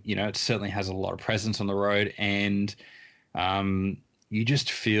 It certainly has a lot of presence on the road, and you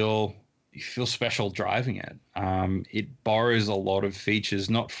just feel special driving it. It borrows a lot of features,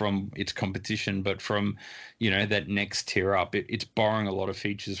 not from its competition, but from, that next tier up. It's borrowing a lot of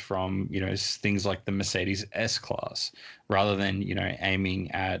features from, things like the Mercedes S-Class, rather than,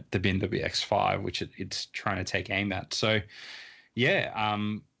 aiming at the BMW X5, which it's trying to take aim at. So,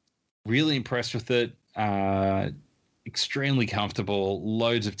 really impressed with it. Extremely comfortable,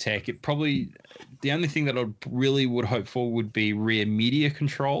 loads of tech. It probably, the only thing that I really would hope for would be rear media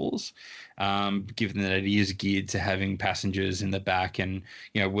controls, given that it is geared to having passengers in the back, and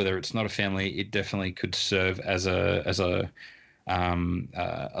whether it's not a family, it definitely could serve as a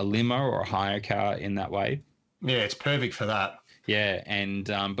a limo or a hire car in that way. Yeah, it's perfect for that. Yeah, and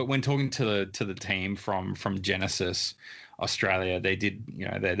but when talking to the team from Genesis Australia, they did,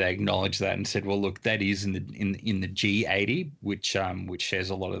 they acknowledged that and said, well, look, that is in the G80, which shares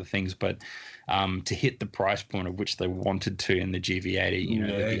a lot of the things, but to hit the price point of which they wanted to in the GV80,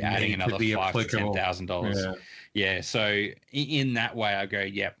 they'd be adding another $5,000 to $10,000. Yeah, so in that way, I go,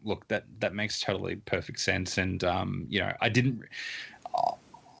 yeah, look, that makes totally perfect sense, and I didn't.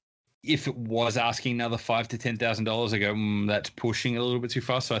 If it was asking another $5,000 to $10,000, I go, that's pushing a little bit too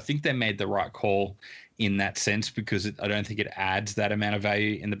far. So I think they made the right call in that sense, because I don't think it adds that amount of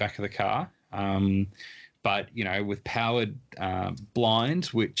value in the back of the car. But with powered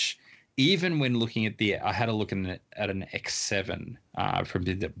blinds, which even when looking at I had a look at an X7 from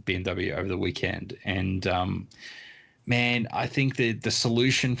BMW over the weekend, and man, I think the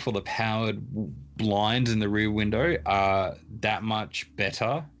solution for the powered blinds in the rear window are that much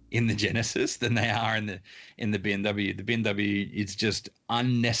better in the Genesis than they are in the BMW. The BMW is just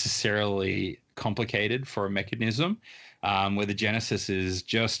unnecessarily complicated for a mechanism, where the Genesis is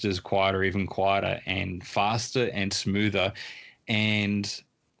just as quiet or even quieter and faster and smoother and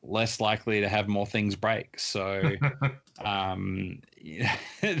less likely to have more things break. So there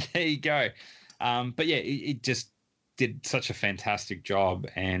you go. But yeah, it just did such a fantastic job.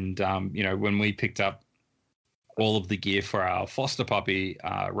 And, when we picked up all of the gear for our foster puppy,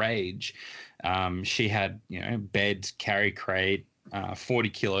 Rage, she had, bed, carry crate, 40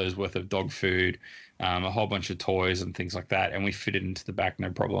 kilos worth of dog food, a whole bunch of toys and things like that. And we fit it into the back, no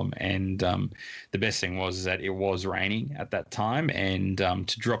problem. And the best thing was that it was raining at that time. And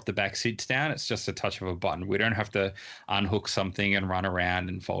to drop the back seats down, it's just a touch of a button. We don't have to unhook something and run around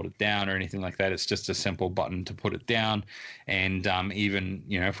and fold it down or anything like that. It's just a simple button to put it down. And even,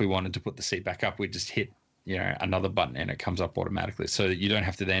 if we wanted to put the seat back up, we just hit another button and it comes up automatically, so that you don't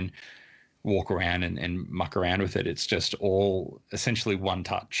have to then walk around and muck around with it. It's just all essentially one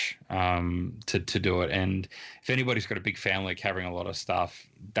touch to do it. And if anybody's got a big family carrying a lot of stuff,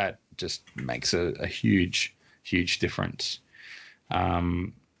 that just makes a huge difference.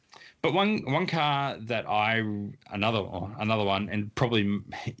 But one car that another one, and probably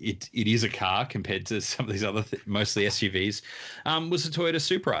it is a car compared to some of these other mostly SUVs, was the Toyota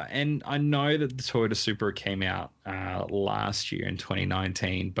Supra. And I know that the Toyota Supra came out last year in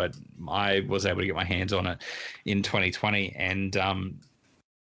 2019, but I was able to get my hands on it in 2020. And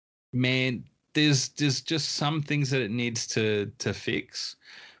man, there's just some things that it needs to fix,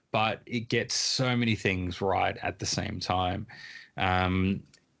 but it gets so many things right at the same time.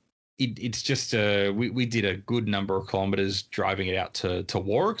 It's just we did a good number of kilometers driving it out to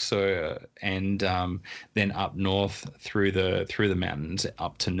Warwick, and then up north through the mountains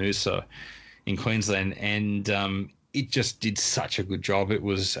up to Noosa in Queensland, and it just did such a good job. It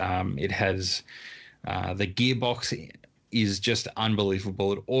was it has the gearbox is just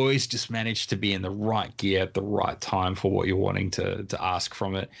unbelievable. It always just managed to be in the right gear at the right time for what you're wanting to ask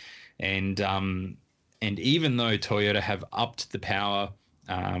from it, and even though Toyota have upped the power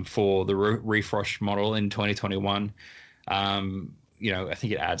for the refresh model in 2021, I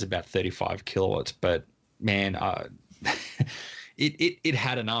think it adds about 35 kilowatts, but man, it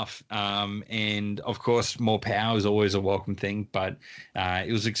had enough. And of course, more power is always a welcome thing, but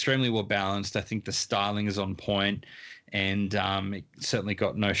it was extremely well balanced. I think the styling is on point, and it certainly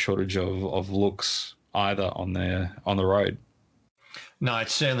got no shortage of looks either on the road. No,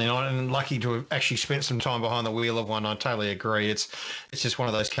 it's certainly not. And lucky to have actually spent some time behind the wheel of one. I totally agree. It's just one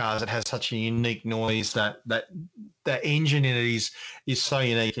of those cars that has such a unique noise. That engine in it is so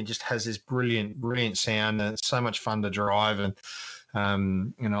unique and just has this brilliant sound. And it's so much fun to drive. And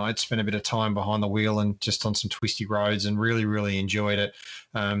I'd spent a bit of time behind the wheel and just on some twisty roads and really enjoyed it.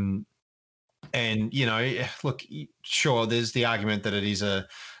 And look, sure, there's the argument that it is a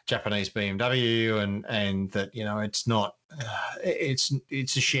Japanese BMW and that it's not. It's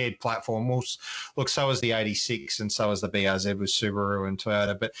a shared platform. Well, look, so is the 86 and so is the BRZ with Subaru and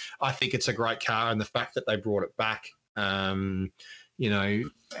Toyota. But I think it's a great car, and the fact that they brought it back, and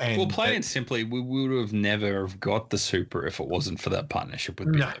well, plain and simply, we would have never have got the Supra if it wasn't for that partnership with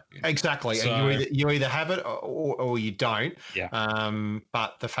BMW. No, exactly. So, you either have it or you don't. Yeah.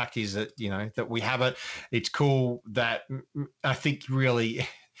 But the fact is that that we have it. It's cool. That I think really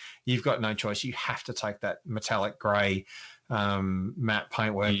you've got no choice. You have to take that metallic grey matte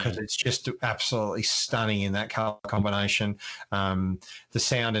paintwork because it's just absolutely stunning in that color combination. The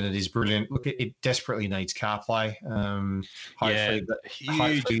sound in it is brilliant. Look, it desperately needs CarPlay. Hopefully,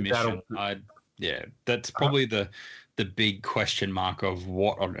 huge mission. Yeah, that's probably the big question mark of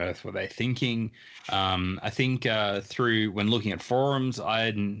what on earth were they thinking. I think through when looking at forums,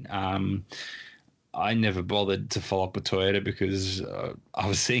 I never bothered to follow up with Toyota because I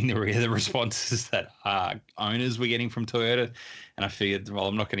was seeing the responses that owners were getting from Toyota, and I figured, well,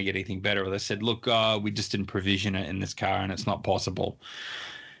 I'm not going to get anything better. They said, look, we just didn't provision it in this car, and it's not possible.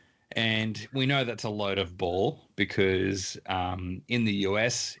 And we know that's a load of bull because in the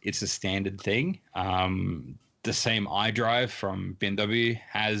US, it's a standard thing. The same iDrive from BMW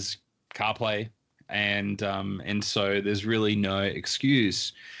has CarPlay, and so there's really no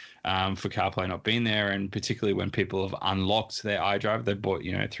excuse for CarPlay not being there. And particularly when people have unlocked their iDrive, they bought,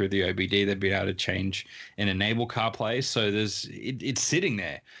 through the OBD, they'd be able to change and enable CarPlay. So it's sitting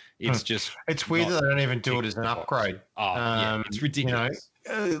there. It's just it's weird that they don't even do it as an upgrade. Oh, yeah, it's ridiculous.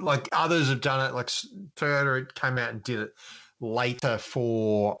 Like others have done it. Like Toyota came out and did it later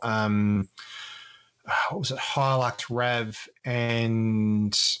for what was it, Hilux RAV,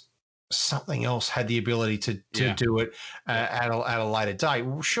 and something else had the ability to do it at a later date.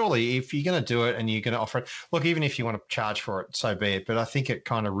 Well, surely if you're going to do it and you're going to offer it, look, even if you want to charge for it, so be it. But I think it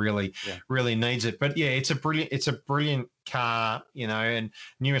kind of really needs it. But yeah, it's a brilliant car, and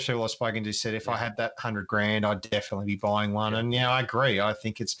numerous people I've spoken to said if I had that $100,000, I'd definitely be buying one. And I agree. I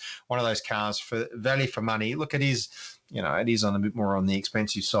think it's one of those cars for value for money. Look, it is. It is on a bit more on the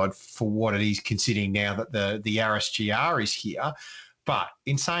expensive side for what it is, considering now that the Yaris GR is here. But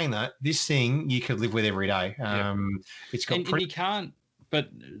in saying that, this thing you could live with every day. It's got and you can't, but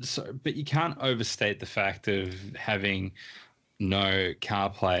you can't overstate the fact of having no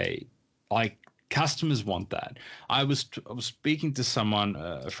CarPlay. Like, customers want that. I was speaking to someone,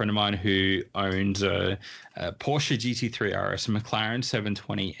 a friend of mine, who owns a Porsche GT3 RS, a McLaren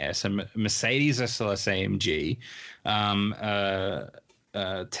 720S, a Mercedes SLS AMG,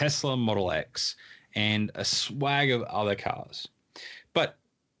 a Tesla Model X, and a swag of other cars.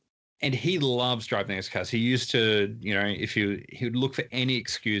 And he loves driving those cars. He used to, he would look for any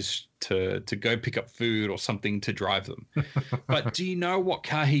excuse to go pick up food or something to drive them. But do you know what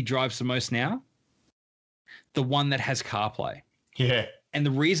car he drives the most now? The one that has CarPlay. Yeah. And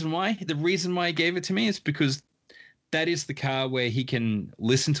the reason why he gave it to me is because that is the car where he can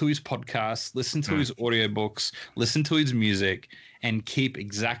listen to his podcasts, listen to his audiobooks, listen to his music, and keep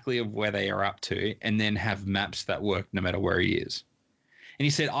exactly of where they are up to, and then have maps that work no matter where he is. And he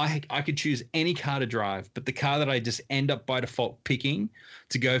said, I could choose any car to drive, but the car that I just end up by default picking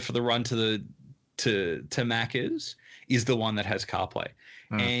to go for the run to Macca's is the one that has CarPlay.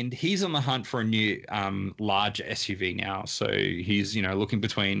 And he's on the hunt for a new large SUV now. So he's, looking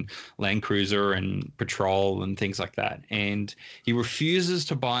between Land Cruiser and Patrol and things like that. And he refuses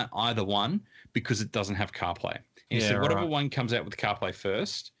to buy either one because it doesn't have CarPlay. And he said, whatever one comes out with CarPlay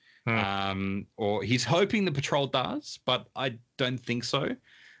first, or he's hoping the Patrol does, but I don't think so.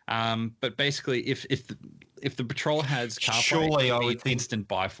 But basically, if the Patrol has CarPlay, surely I would think instant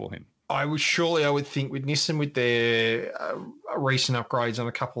buy for him. I would think with Nissan, with their recent upgrades on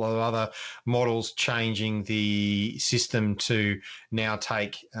a couple of other models, changing the system to now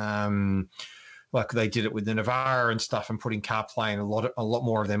take like they did it with the Navara and stuff, and putting CarPlay in a lot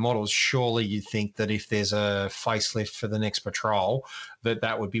more of their models. Surely you'd think that if there's a facelift for the next Patrol,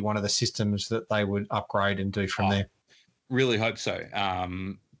 that would be one of the systems that they would upgrade and do from there. Really hope so,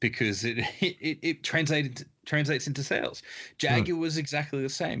 because it translates into sales. Jaguar was exactly the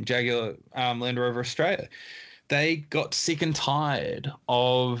same. Jaguar Land Rover Australia, they got sick and tired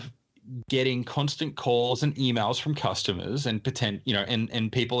of getting constant calls and emails from customers and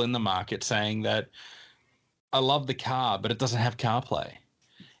and people in the market saying that I love the car, but it doesn't have CarPlay.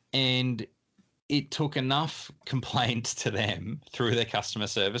 And it took enough complaints to them through their customer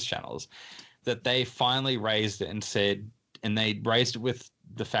service channels that they finally raised it and said, and they raised it with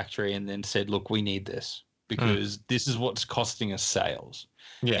the factory and then said, look, we need this because this is what's costing us sales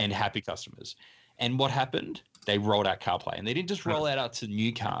and happy customers. And what happened? They rolled out CarPlay, and they didn't just roll it out to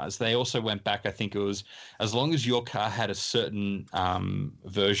new cars. They also went back. I think it was as long as your car had a certain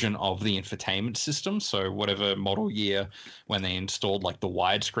version of the infotainment system. So whatever model year when they installed like the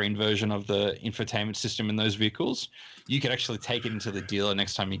widescreen version of the infotainment system in those vehicles, you could actually take it into the dealer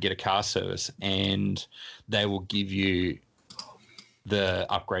next time you get a car service, and they will give you the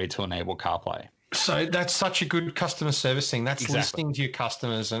upgrade to enable CarPlay. So that's such a good customer service thing. That's listening to your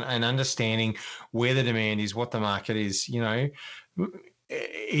customers and understanding where the demand is, what the market is.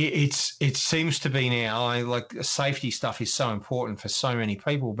 It seems to be now, like safety stuff is so important for so many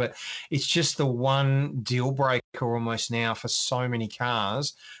people, but it's just the one deal breaker almost now for so many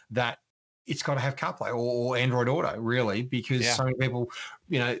cars that it's got to have CarPlay or Android Auto, really, because so many people,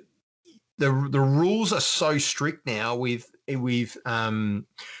 the rules are so strict now with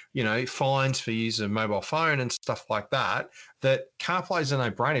fines for use of mobile phone and stuff like that, that CarPlay is a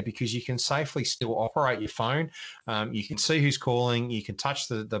no-brainer because you can safely still operate your phone. You can see who's calling. You can touch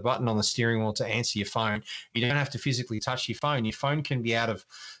the button on the steering wheel to answer your phone. You don't have to physically touch your phone. Your phone can be out of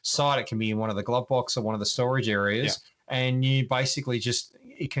sight. It can be in one of the glove box or one of the storage areas. Yeah. And you basically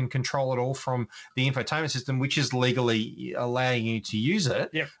it can control it all from the infotainment system, which is legally allowing you to use it.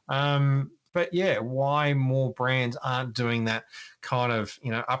 Yep. But yeah, why more brands aren't doing that kind of,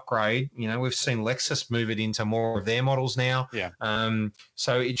 upgrade? We've seen Lexus move it into more of their models now. Yeah.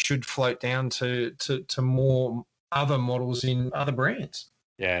 So it should float down to more other models in other brands.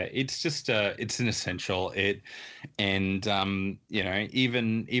 Yeah, it's just it's an essential. Even the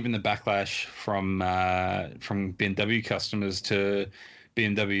backlash from BMW customers to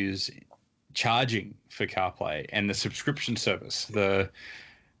BMW's charging for CarPlay and the subscription service, the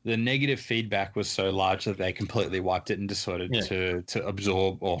negative feedback was so large that they completely wiped it and decided to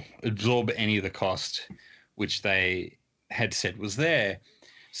absorb any of the cost which they had said was there,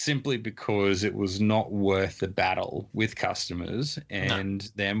 simply because it was not worth the battle with customers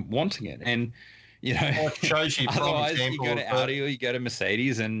and them wanting it. And it shows you otherwise you go to Audi or you go to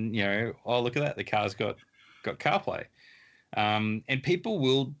Mercedes and look at that, the car's got CarPlay, and people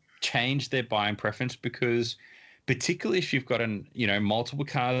will change their buying preference because, particularly if you've got multiple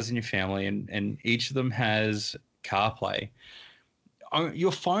cars in your family and each of them has CarPlay,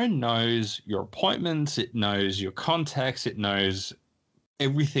 your phone knows your appointments, it knows your contacts, it knows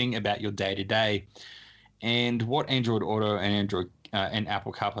everything about your day-to-day. And what Android Auto and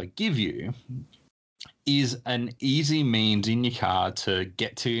Apple CarPlay give you is an easy means in your car to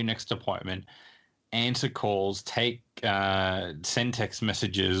get to your next appointment, answer calls, send text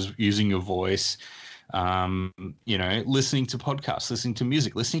messages using your voice, listening to podcasts, listening to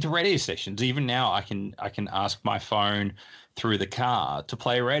music, listening to radio stations. Even now I can ask my phone through the car to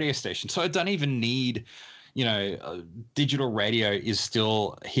play a radio station. So I don't even need, digital radio is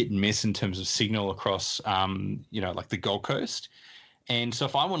still hit and miss in terms of signal across, like the Gold Coast. And so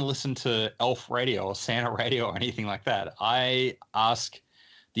if I want to listen to Elf Radio or Santa Radio or anything like that, I ask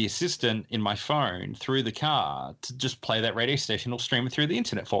the assistant in my phone through the car to just play that radio station or stream it through the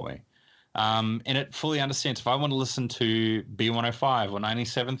internet for me. And it fully understands if I want to listen to B105 or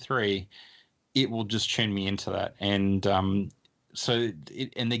 97.3, it will just tune me into that. And and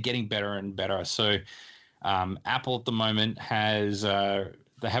they're getting better and better. So Apple at the moment has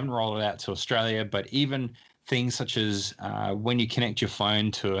they haven't rolled it out to Australia, but even things such as when you connect your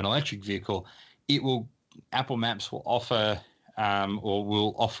phone to an electric vehicle, Apple Maps will offer or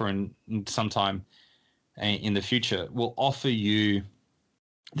will offer in sometime in the future, will offer you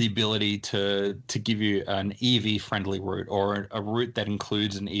the ability to give you an EV friendly route or a route that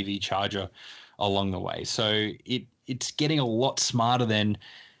includes an EV charger along the way. So it's getting a lot smarter than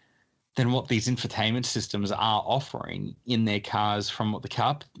what these infotainment systems are offering in their cars from what the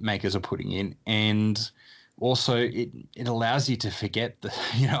car makers are putting in. And also it allows you to forget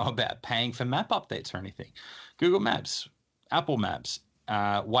about paying for map updates or anything. Google Maps, Apple Maps,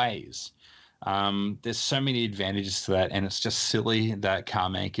 Waze. There's so many advantages to that, and it's just silly that car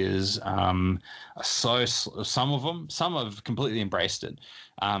makers some have completely embraced it,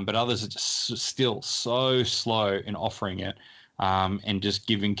 but others are just still so slow in offering it, and just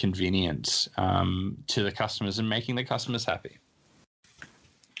giving convenience to the customers and making the customers happy.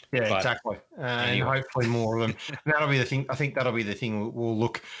 Yeah, exactly. And hopefully more of them. That'll be the thing. I think that'll be the thing we'll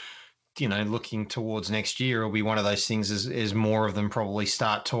look. Looking towards next year, it'll be one of those things as more of them probably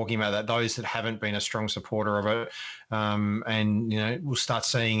start talking about that. Those that haven't been a strong supporter of it, and we'll start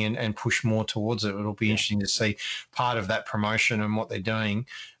seeing and push more towards it. It'll be interesting to see part of that promotion and what they're doing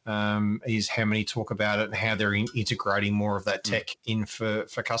is how many talk about it and how they're integrating more of that tech in for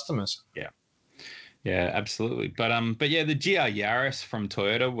customers. Yeah, absolutely. But yeah, the GR Yaris from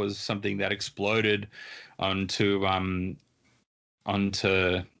Toyota was something that exploded onto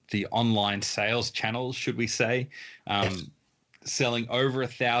the online sales channels, should we say, selling over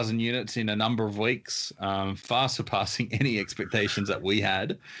 1,000 units in a number of weeks, far surpassing any expectations that we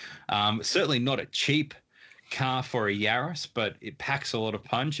had. Certainly not a cheap car for a Yaris, but it packs a lot of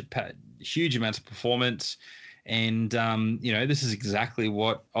punch. It packs huge amounts of performance. And, this is exactly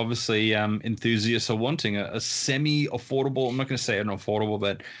what obviously enthusiasts are wanting, a semi-affordable, I'm not going to say an affordable,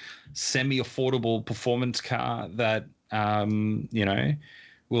 but semi-affordable performance car that,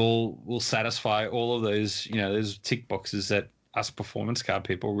 will satisfy all of those, those tick boxes that us performance car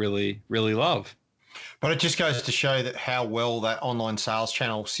people really, really love. But it just goes to show that how well that online sales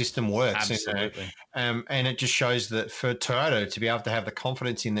channel system works. Absolutely. And it just shows that for Toyota to be able to have the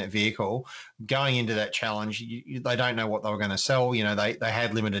confidence in that vehicle going into that challenge, they don't know what they were going to sell. You know, they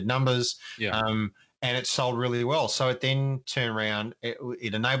had limited numbers. Yeah. And it sold really well. So it then turned around.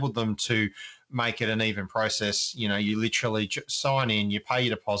 It enabled them to make it an even process. You know, you literally sign in, you pay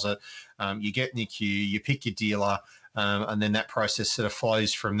your deposit, you get in your queue, you pick your dealer, and then that process sort of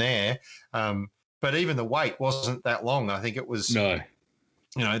flows from there. But even the wait wasn't that long. I think it was no.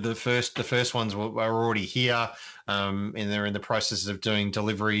 You know, the first ones were already here, and they're in the process of doing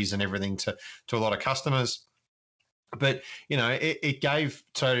deliveries and everything to a lot of customers. But, you know, it gave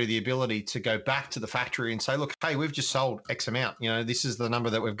Toyota the ability to go back to the factory and say, look, hey, we've just sold X amount. You know, this is the number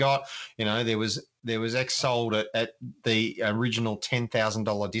that we've got. You know, there was X sold at the original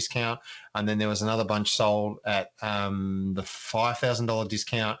 $10,000 discount. And then there was another bunch sold at the $5,000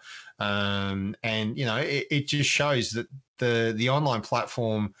 discount. And, you know, it just shows that the online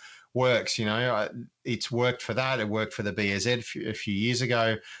platform works. You know, it's worked for that. It worked for the BZ a few years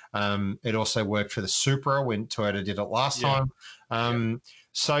ago. It also worked for the Supra when Toyota did it last time.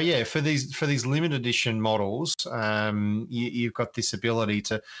 So yeah, for these limited edition models, you've got this ability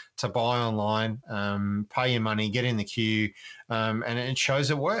to buy online, pay your money, get in the queue, and it shows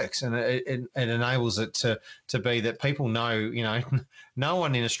it works, and it enables it to be that people know. You know, no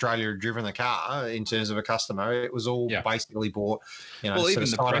one in Australia had driven the car in terms of a customer. It was all basically bought. You know, well, even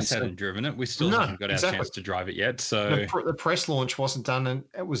the press hadn't driven it. We still haven't got our chance to drive it yet. So the press launch wasn't done, and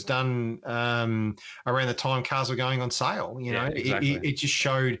it was done around the time cars were going on sale. You know, exactly. it just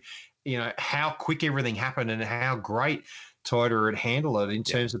showed, you know, how quick everything happened and how great Toyota had handled it in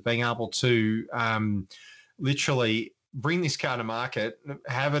terms of being able to literally bring this car to market,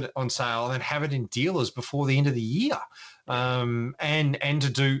 have it on sale, and then have it in dealers before the end of the year. And to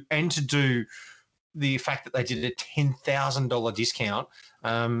do the fact that they did a $10,000 discount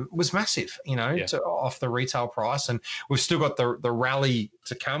was massive, you know, off the retail price. And we've still got the rally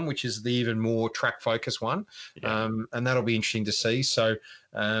to come, which is the even more track focused one. And that'll be interesting to see. So,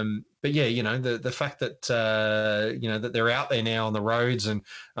 but yeah, you know, the fact that, you know, that they're out there now on the roads, and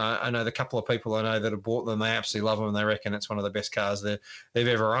I know the couple of people I know that have bought them, they absolutely love them, and they reckon it's one of the best cars they've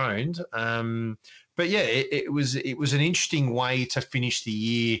ever owned. But yeah, it was an interesting way to finish the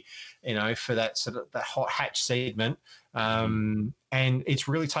year, you know, for that sort of that hot hatch segment. And it's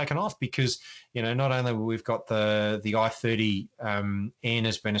really taken off because, you know, not only we've got the i30 N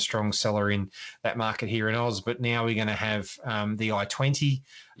has been a strong seller in that market here in Oz, but now we're going to have the i20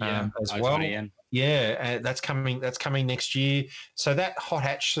 as well. I20N. Yeah, that's coming next year. So that hot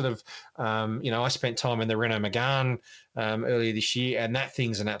hatch sort of, you know, I spent time in the Renault Megane earlier this year, and that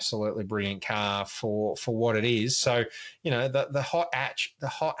thing's an absolutely brilliant car for what it is. So, you know, the hot hatch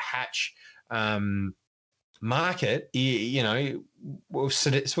market, you know, we've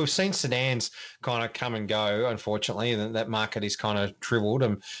seen sedans kind of come and go, unfortunately, and that market is kind of shriveled.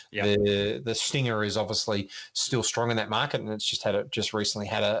 And the Stinger is obviously still strong in that market, and it's just recently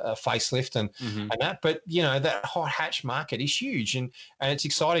had a facelift and that. But you know, that hot hatch market is huge, and it's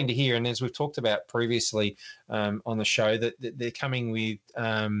exciting to hear. And as we've talked about previously on the show, that they're coming with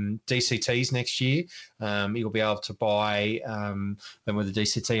DCTs next year. You'll be able to buy them with a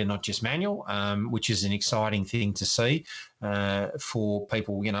DCT and not just manual, which is an exciting thing to see. For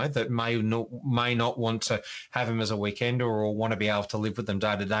people, you know, that may not want to have them as a weekender or want to be able to live with them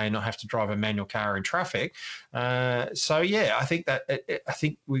day to day and not have to drive a manual car in traffic. So yeah, I think I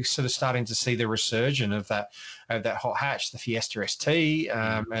think we're sort of starting to see the resurgence of that hot hatch, the Fiesta ST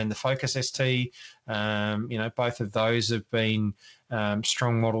and the Focus ST. You know, both of those have been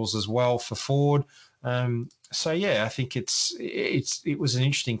strong models as well for Ford. So yeah, I think it was an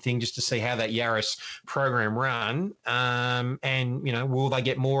interesting thing just to see how that Yaris program run, and you know, will they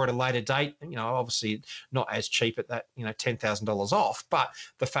get more at a later date? You know, obviously not as cheap at that, you know, $10,000 off, but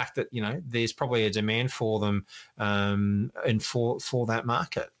the fact that, you know, there's probably a demand for them, and for that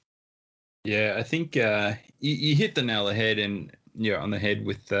market. Yeah, I think you hit the nail on the head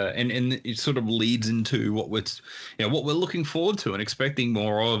with and it sort of leads into what we're looking forward to and expecting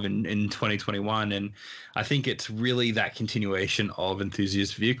more of in 2021. And I think it's really that continuation of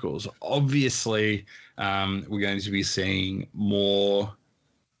enthusiast vehicles. Obviously, we're going to be seeing more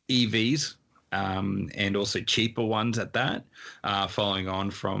EVs and also cheaper ones at that, following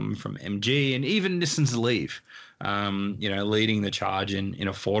on from MG and even Nissan's Leaf. You know, leading the charge in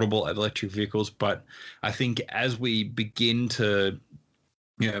affordable electric vehicles. But I think as we begin to,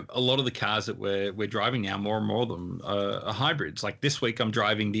 you know, a lot of the cars that we're driving now, more and more of them are hybrids. Like this week, I'm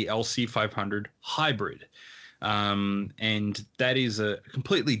driving the LC500 hybrid. And that is a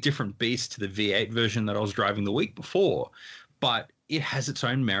completely different beast to the V8 version that I was driving the week before. But it has its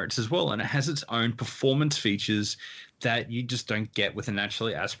own merits as well, and it has its own performance features that you just don't get with a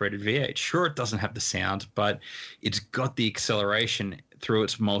naturally aspirated V8. Sure, it doesn't have the sound, but it's got the acceleration through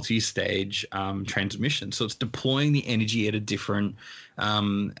its multi-stage transmission. So it's deploying the energy at a different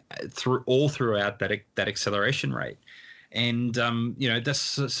throughout that acceleration rate. And that's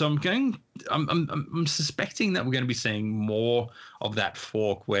so I'm suspecting that we're going to be seeing more of that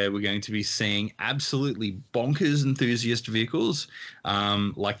fork, where we're going to be seeing absolutely bonkers enthusiast vehicles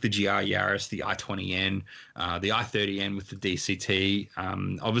like the GR Yaris, the i20N, the i30N with the DCT,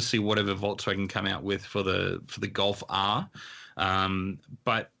 obviously whatever Volkswagen come out with for the Golf R,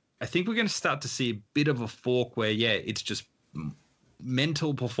 but I think we're going to start to see a bit of a fork where it's just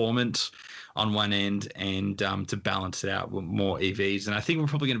mental performance on one end, and to balance it out with more EVs. And I think we're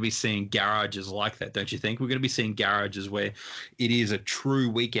probably going to be seeing garages like that, don't you think? We're going to be seeing garages where it is a true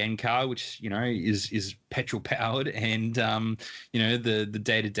weekend car, which is petrol powered, and the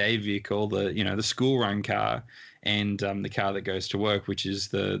day-to-day vehicle, the school run car, and the car that goes to work, which is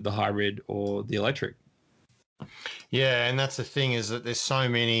the hybrid or the electric. Yeah, and that's the thing, is that there's so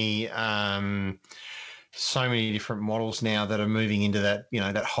many different models now that are moving into that,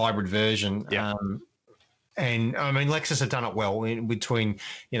 that hybrid version. Yeah. And I mean, Lexus have done it well in between,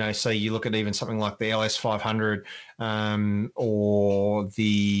 say you look at even something like the LS 500 or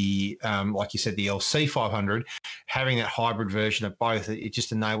the, like you said, the LC 500, having that hybrid version of both, it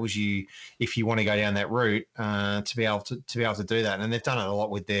just enables you, if you want to go down that route, to be able to do that. And they've done it a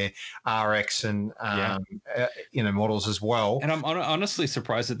lot with their RX and models as well. And I'm honestly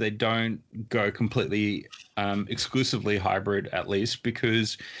surprised that they don't go completely exclusively hybrid, at least,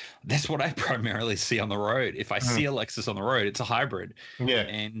 because that's what I primarily see on the road. If I see a Lexus on the road, it's a hybrid. Yeah.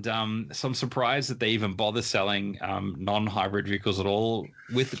 And so I'm surprised that they even bother selling non-hybrid vehicles at all,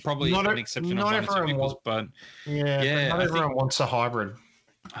 with probably an exception of one or two vehicles. But not everyone wants a hybrid.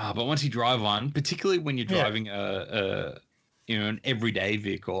 But once you drive one, particularly when you're driving an everyday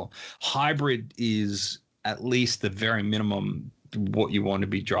vehicle, hybrid is at least the very minimum what you want to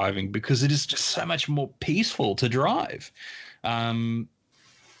be driving, because it is just so much more peaceful to drive.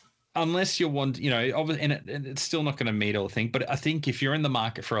 Unless you want, and it's still not going to meet all the things. But I think if you're in the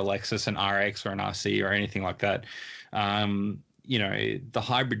market for a Lexus, an RX, or an RC, or anything like that, the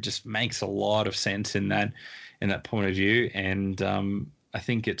hybrid just makes a lot of sense in that point of view. And I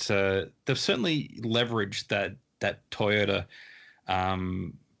think it's they've certainly leveraged that Toyota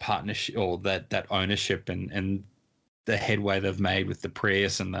partnership, or that ownership, and the headway they've made with the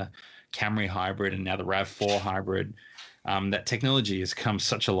Prius and the Camry hybrid, and now the RAV4 hybrid. That technology has come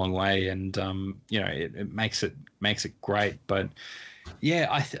such a long way, and it makes it great. But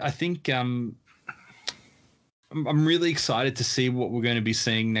I think I'm really excited to see what we're going to be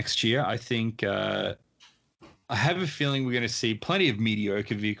seeing next year. I think I have a feeling we're going to see plenty of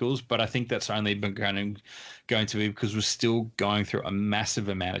mediocre vehicles, but I think that's only going to be because we're still going through a massive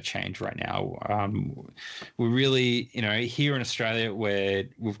amount of change right now. We're really, here in Australia, where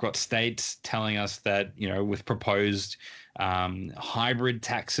we've got states telling us that, with proposed hybrid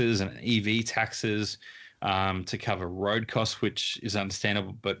taxes and EV taxes to cover road costs, which is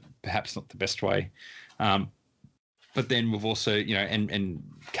understandable, but perhaps not the best way. But then we've also, and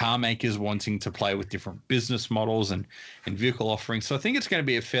car makers wanting to play with different business models and vehicle offerings. So I think it's going to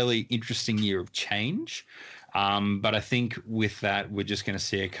be a fairly interesting year of change. But I think with that, we're just going to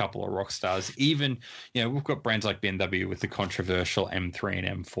see a couple of rock stars. Even, we've got brands like BMW with the controversial M3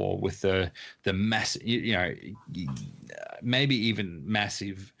 and M4 with the massive, maybe even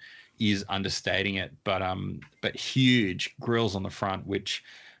massive is understating it, but huge grills on the front, which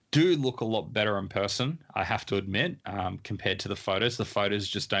do look a lot better in person, I have to admit, compared to the photos. The photos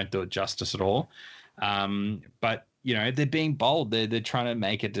just don't do it justice at all. But, they're being bold. They're trying to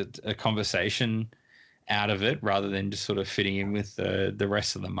make it a conversation out of it, rather than just sort of fitting in with the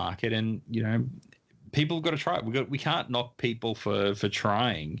rest of the market. And, people have got to try it. We can't knock people for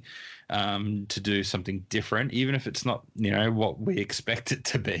trying to do something different, even if it's not, what we expect it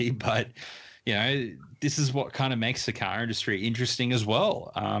to be. But, this is what kind of makes the car industry interesting as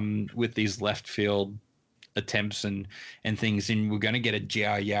well, with these left field attempts and things. And we're going to get a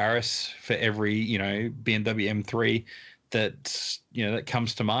GR Yaris for every, BMW M3 that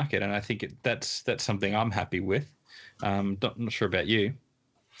comes to market. And I think that's something I'm happy with. Not sure about you.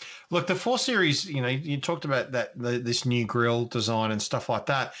 Look, the 4 Series, you talked about this new grille design and stuff like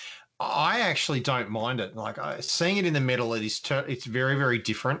that. I actually don't mind it. Like, seeing it in the metal, it's very, very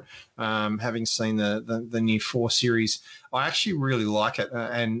different. Having seen the new 4 Series I actually really like it.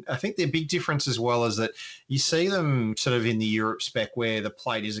 And I think the big difference as well is that you see them sort of in the Europe spec where the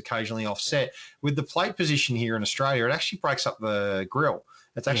plate is occasionally offset. With the plate position here in Australia, it actually breaks up the grill.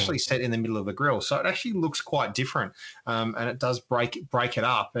 It's actually set in the middle of the grill, so it actually looks quite different, and it does break it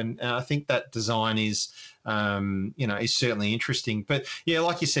up. And I think that design is, is certainly interesting. But yeah,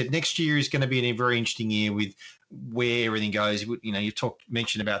 like you said, next year is going to be a very interesting year with where everything goes. You know, you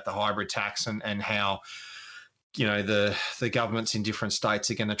mentioned about the hybrid tax and how, you know, the governments in different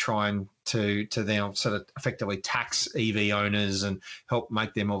states are going to try and to now sort of effectively tax EV owners and help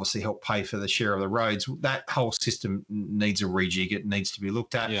make them obviously help pay for the share of the roads. That whole system needs a rejig. It needs to be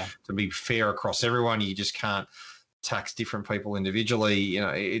looked at to be fair across everyone. You just can't tax different people individually. You know,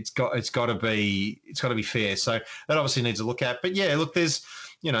 it's got to be fair. So that obviously needs a look at. But yeah, look, there's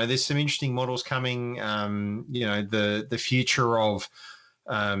some interesting models coming. The future of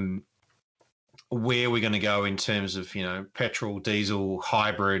where we're going to go in terms of, you know, petrol, diesel,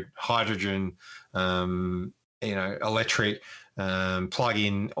 hybrid, hydrogen, electric,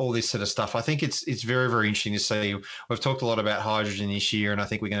 plug-in, all this sort of stuff. I think it's very, very interesting to see. We've talked a lot about hydrogen this year, and I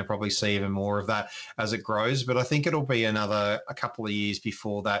think we're going to probably see even more of that as it grows. But I think it'll be a couple of years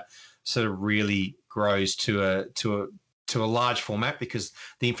before that sort of really grows to a large format, because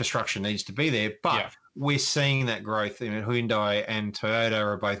the infrastructure needs to be there. But we're seeing that growth. You know, Hyundai and Toyota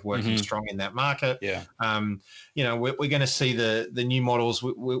are both working strong in that market. Yeah. We're going to see the new models.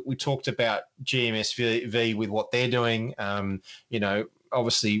 We talked about GMSV with what they're doing.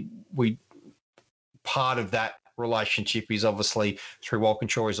 Obviously part of that relationship is obviously through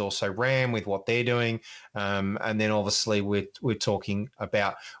Walkinshaw is also Ram with what they're doing, and then obviously we're talking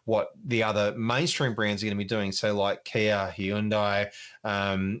about what the other mainstream brands are going to be doing, so like Kia, Hyundai,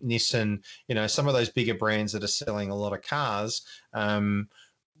 Nissan, some of those bigger brands that are selling a lot of cars,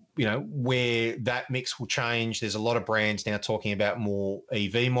 where that mix will change. There's a lot of brands now talking about more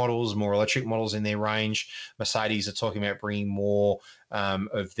EV models, more electric models in their range. Mercedes are talking about bringing more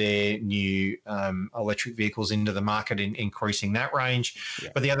of their new electric vehicles into the market and increasing that range. Yeah.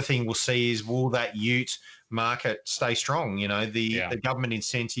 But the other thing we'll see is, will that ute market stay strong? The government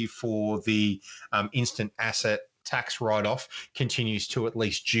incentive for the instant asset tax write-off continues to at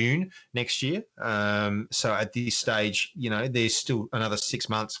least June next year. So at this stage, there's still another 6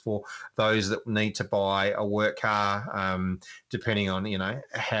 months for those that need to buy a work car, depending on,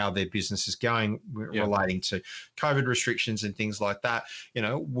 how their business is going relating to COVID restrictions and things like that.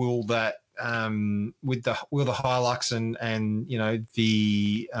 Will that will the Hilux and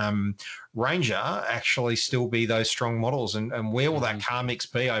the Ranger actually still be those strong models, and where will that car mix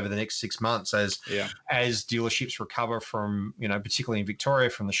be over the next 6 months as dealerships recover from, particularly in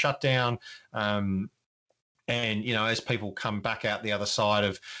Victoria, from the shutdown, and, as people come back out the other side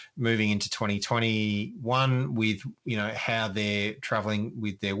of moving into 2021 with, how they're traveling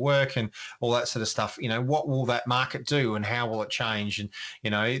with their work and all that sort of stuff, what will that market do and how will it change? And,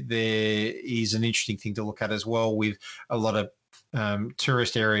 there is an interesting thing to look at as well with a lot of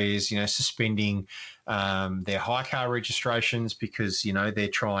tourist areas, suspending their hire car registrations because, they're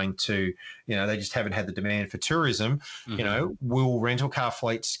trying to, they just haven't had the demand for tourism. Will rental car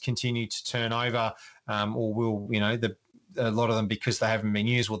fleets continue to turn over, or will, a lot of them, because they haven't been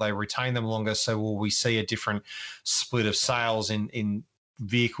used, will they retain them longer? So will we see a different split of sales in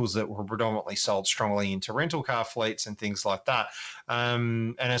vehicles that were predominantly sold strongly into rental car fleets and things like that?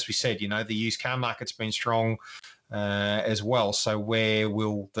 And as we said, the used car market's been strong as well. So where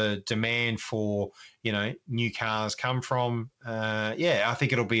will the demand for, new cars come from? I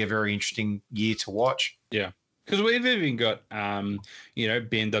think it'll be a very interesting year to watch. Yeah. Because we've even got,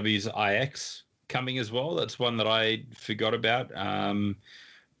 BMW's iX coming as well. That's one that I forgot about.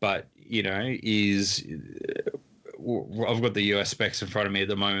 But, I've got the US specs in front of me at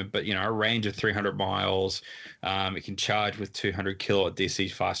the moment, but, a range of 300 miles. It can charge with 200 kilowatt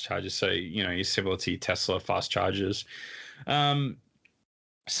DC fast chargers. So, you're similar to your Tesla fast chargers. I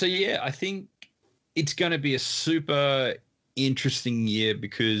think it's going to be a super interesting year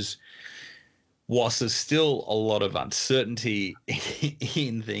because whilst there's still a lot of uncertainty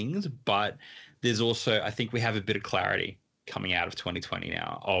in things, but there's also, I think we have a bit of clarity coming out of 2020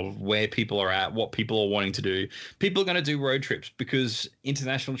 now of where people are at, what people are wanting to do. People are going to do road trips because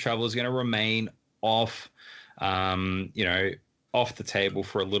international travel is going to remain off the table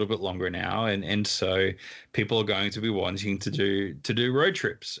for a little bit longer now. And so people are going to be wanting to do road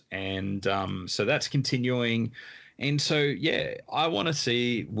trips. And so that's continuing. And so, I want to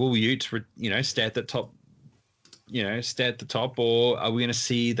see, will utes, stay at the top, or are we going to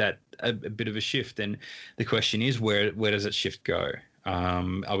see that a bit of a shift? And the question is, where does that shift go?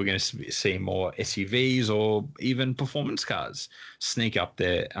 Are we going to see more SUVs or even performance cars sneak up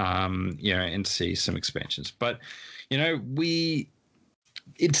there, and see some expansions? But,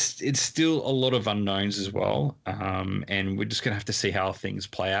 it's still a lot of unknowns as well, and we're just going to have to see how things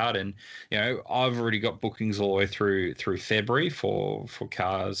play out. And I've already got bookings all the way through February for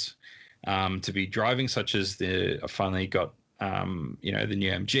cars to be driving, such as I finally got the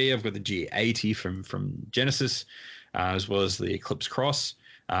new MG. I've got the G80 from Genesis, as well as the Eclipse Cross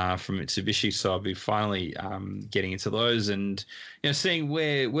from Mitsubishi. So I'll be finally getting into those, and seeing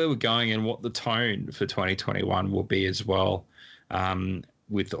where we're going and what the tone for 2021 will be as well.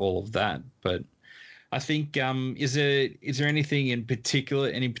 With all of that. But I think, is there anything in particular,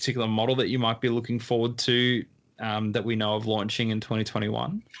 any particular model that you might be looking forward to that we know of launching in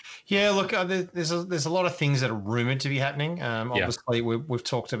 2021? Yeah, look, there's a lot of things that are rumored to be happening. Obviously, we've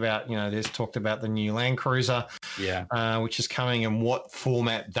talked about, there's talked about the new Land Cruiser, which is coming, and what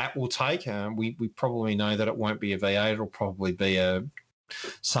format that will take. We probably know that it won't be a V8; it'll probably be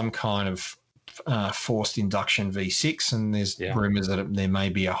some kind of forced induction V6, and there's rumors that there may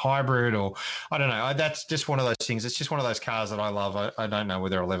be a hybrid, or I don't know. That's just one of those things. It's just one of those cars that I love. I don't know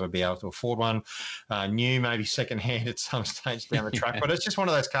whether I'll ever be able to afford one, new, maybe secondhand at some stage down the track. But it's just one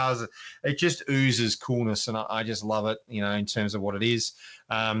of those cars that it just oozes coolness, and I just love it. In terms of what it is.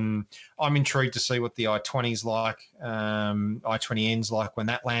 I'm intrigued to see what the i20's like, i20N's like when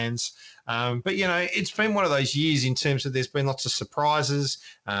that lands. But it's been one of those years in terms of there's been lots of surprises.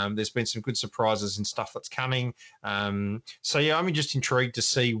 There's been some good surprises and stuff that's coming. I'm just intrigued to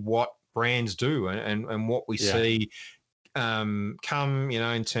see what brands do and what we see come.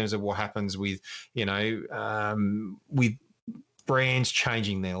 In terms of what happens with with brands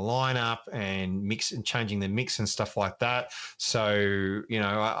changing their lineup and changing their mix and stuff like that. So,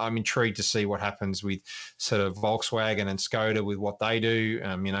 I'm intrigued to see what happens with sort of Volkswagen and Skoda with what they do.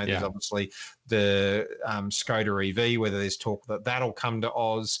 There's obviously the Skoda EV, whether there's talk that that'll come to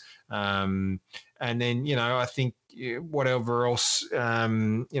Oz. And then, I think whatever else,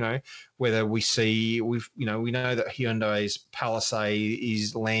 whether we know that Hyundai's Palisade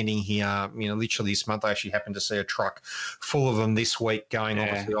is landing here, literally this month. I actually happened to see a truck full of them this week going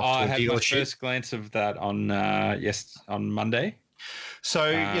obviously off to a dealership. I had my first glance of that on Monday.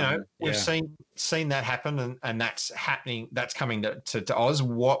 So, we've seen that happen, and that's happening. That's coming to Oz.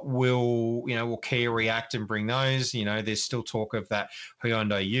 What will Kia react and bring those? There's still talk of that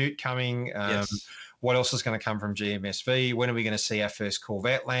Hyundai Ute coming. Yes. What else is going to come from GMSV? When are we going to see our first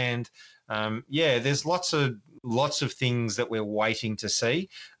Corvette land? There's lots of things that we're waiting to see.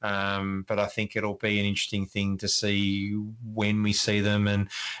 But I think it'll be an interesting thing to see when we see them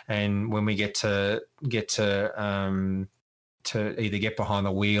and when we get to either get behind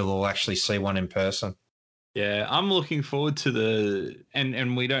the wheel or actually see one in person. Yeah, I'm looking forward to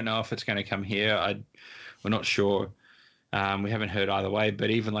and we don't know if it's going to come here. We're not sure. We haven't heard either way, but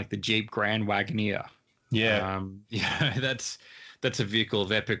even like the Jeep Grand Wagoneer. That's a vehicle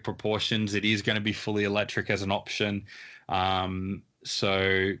of epic proportions. It is going to be fully electric as an option. I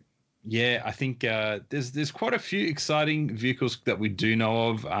think there's quite a few exciting vehicles that we do know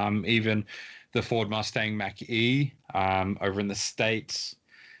of. Even the Ford Mustang Mach-E over in the States.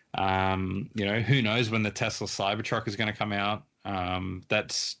 Who knows when the Tesla Cybertruck is going to come out.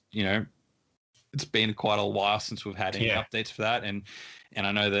 That's, it's been quite a while since we've had any updates for that. And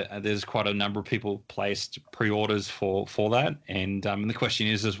I know that there's quite a number of people placed pre-orders for that. And the question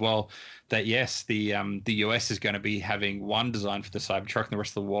is as well that, yes, the US is going to be having one design for the Cybertruck and the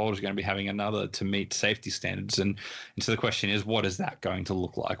rest of the world is going to be having another to meet safety standards. And so the question is, what is that going to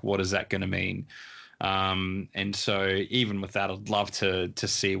look like? What is that going to mean? And so even with that, I'd love to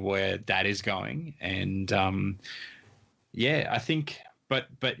see where that is going. And I think... But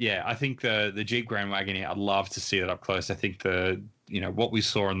I think the Jeep Grand Wagoneer, I'd love to see it up close. I think what we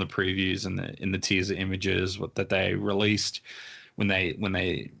saw in the previews and in the teaser images that they released when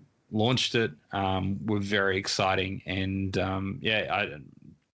they launched it were very exciting. And I'm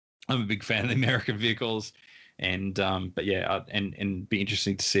a big fan of the American vehicles. And and be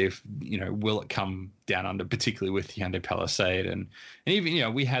interesting to see if will it come down under, particularly with the Hyundai Palisade and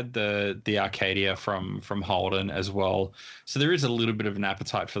even we had the Arcadia from Holden as well. So there is a little bit of an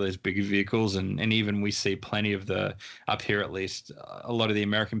appetite for those bigger vehicles, and even we see plenty of up here at least a lot of the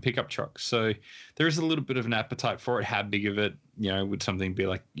American pickup trucks. So there is a little bit of an appetite for it. How big of it would something be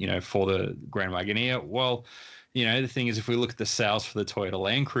like for the Grand Wagoneer? Well, the thing is, if we look at the sales for the Toyota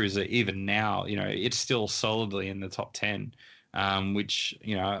Land Cruiser, even now, it's still solidly in the top 10, which,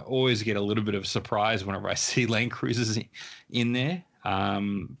 I always get a little bit of surprise whenever I see Land Cruisers in there.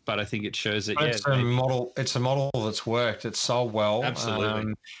 But I think it shows that it's a model. It's a model that's worked. It's sold well.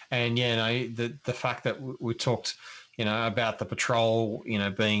 Absolutely. And the fact that we talked, about the Patrol,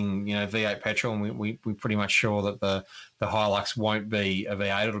 being V8 petrol, and we're pretty much sure that the Hilux won't be a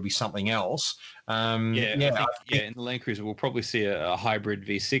V8. It'll be something else. I think in the Land Cruiser we'll probably see a hybrid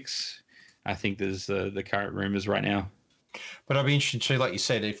V6. I think there's the current rumors right now. But I'd be interested too, like you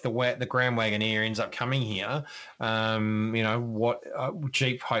said, if the Grand Wagoneer ends up coming here, what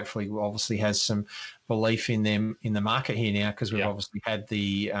Jeep hopefully obviously has some belief in them in the market here now, because we've obviously had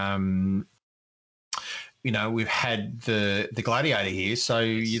the we've had the Gladiator here, so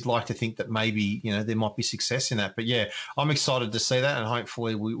you'd like to think that maybe there might be success in that. But yeah, I'm excited to see that, and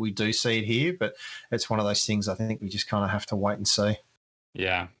hopefully we do see it here. But it's one of those things I think we just kind of have to wait and see.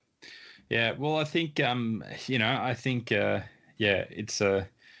 Yeah. Yeah, well, I think it's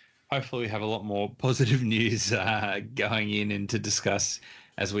hopefully we have a lot more positive news going in and to discuss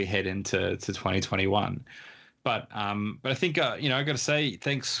as we head into 2021. But I think I got to say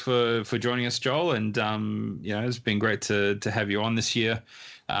thanks for joining us, Joel, and it's been great to have you on this year,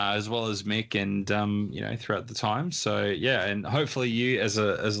 as well as Mick, and throughout the time. So yeah, and hopefully you as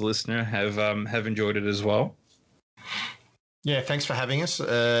a listener have enjoyed it as well. Yeah, thanks for having us.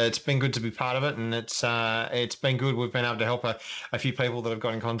 It's been good to be part of it, and it's been good. We've been able to help a few people that have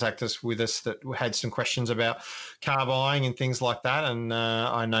got in contact with us that had some questions about car buying and things like that. And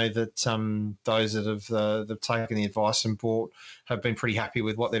I know that those that have taken the advice and bought have been pretty happy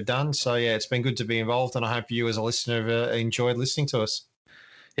with what they've done. So yeah, it's been good to be involved, and I hope you as a listener have enjoyed listening to us.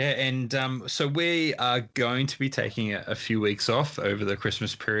 Yeah, and so we are going to be taking a few weeks off over the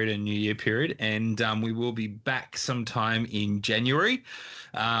Christmas period and New Year period, and we will be back sometime in January.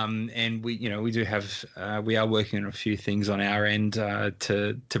 And we do have we are working on a few things on our end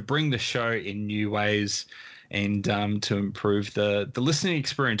to bring the show in new ways and to improve the listening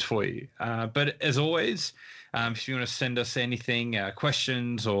experience for you. But as always, if you want to send us anything,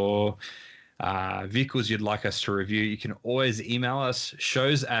 questions or vehicles you'd like us to review, you can always email us,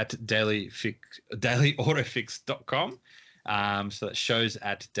 shows@dailyautofix.com. So that's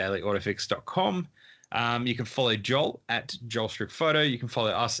shows@dailyautofix.com. You can follow Joel at Joel Strick Photo. You can follow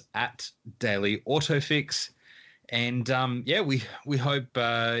us at Daily Autofix. And we hope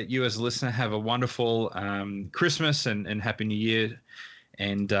you as a listener have a wonderful Christmas and Happy New Year.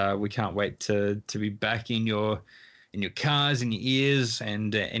 And we can't wait to be back in your cars, in your ears,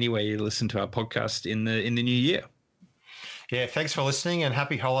 and anywhere you listen to our podcast in the new year. Yeah, thanks for listening, and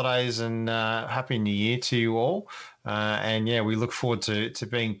happy holidays and happy New Year to you all. And yeah, we look forward to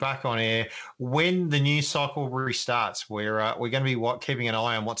being back on air when the news cycle restarts. We're going to be keeping an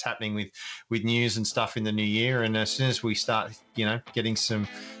eye on what's happening with news and stuff in the new year. And as soon as we start, getting some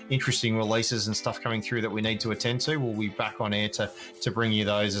interesting releases and stuff coming through that we need to attend to, we'll be back on air to bring you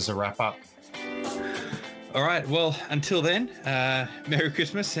those as a wrap up. All right. Well, until then, Merry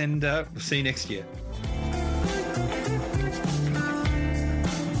Christmas, and we'll see you next year.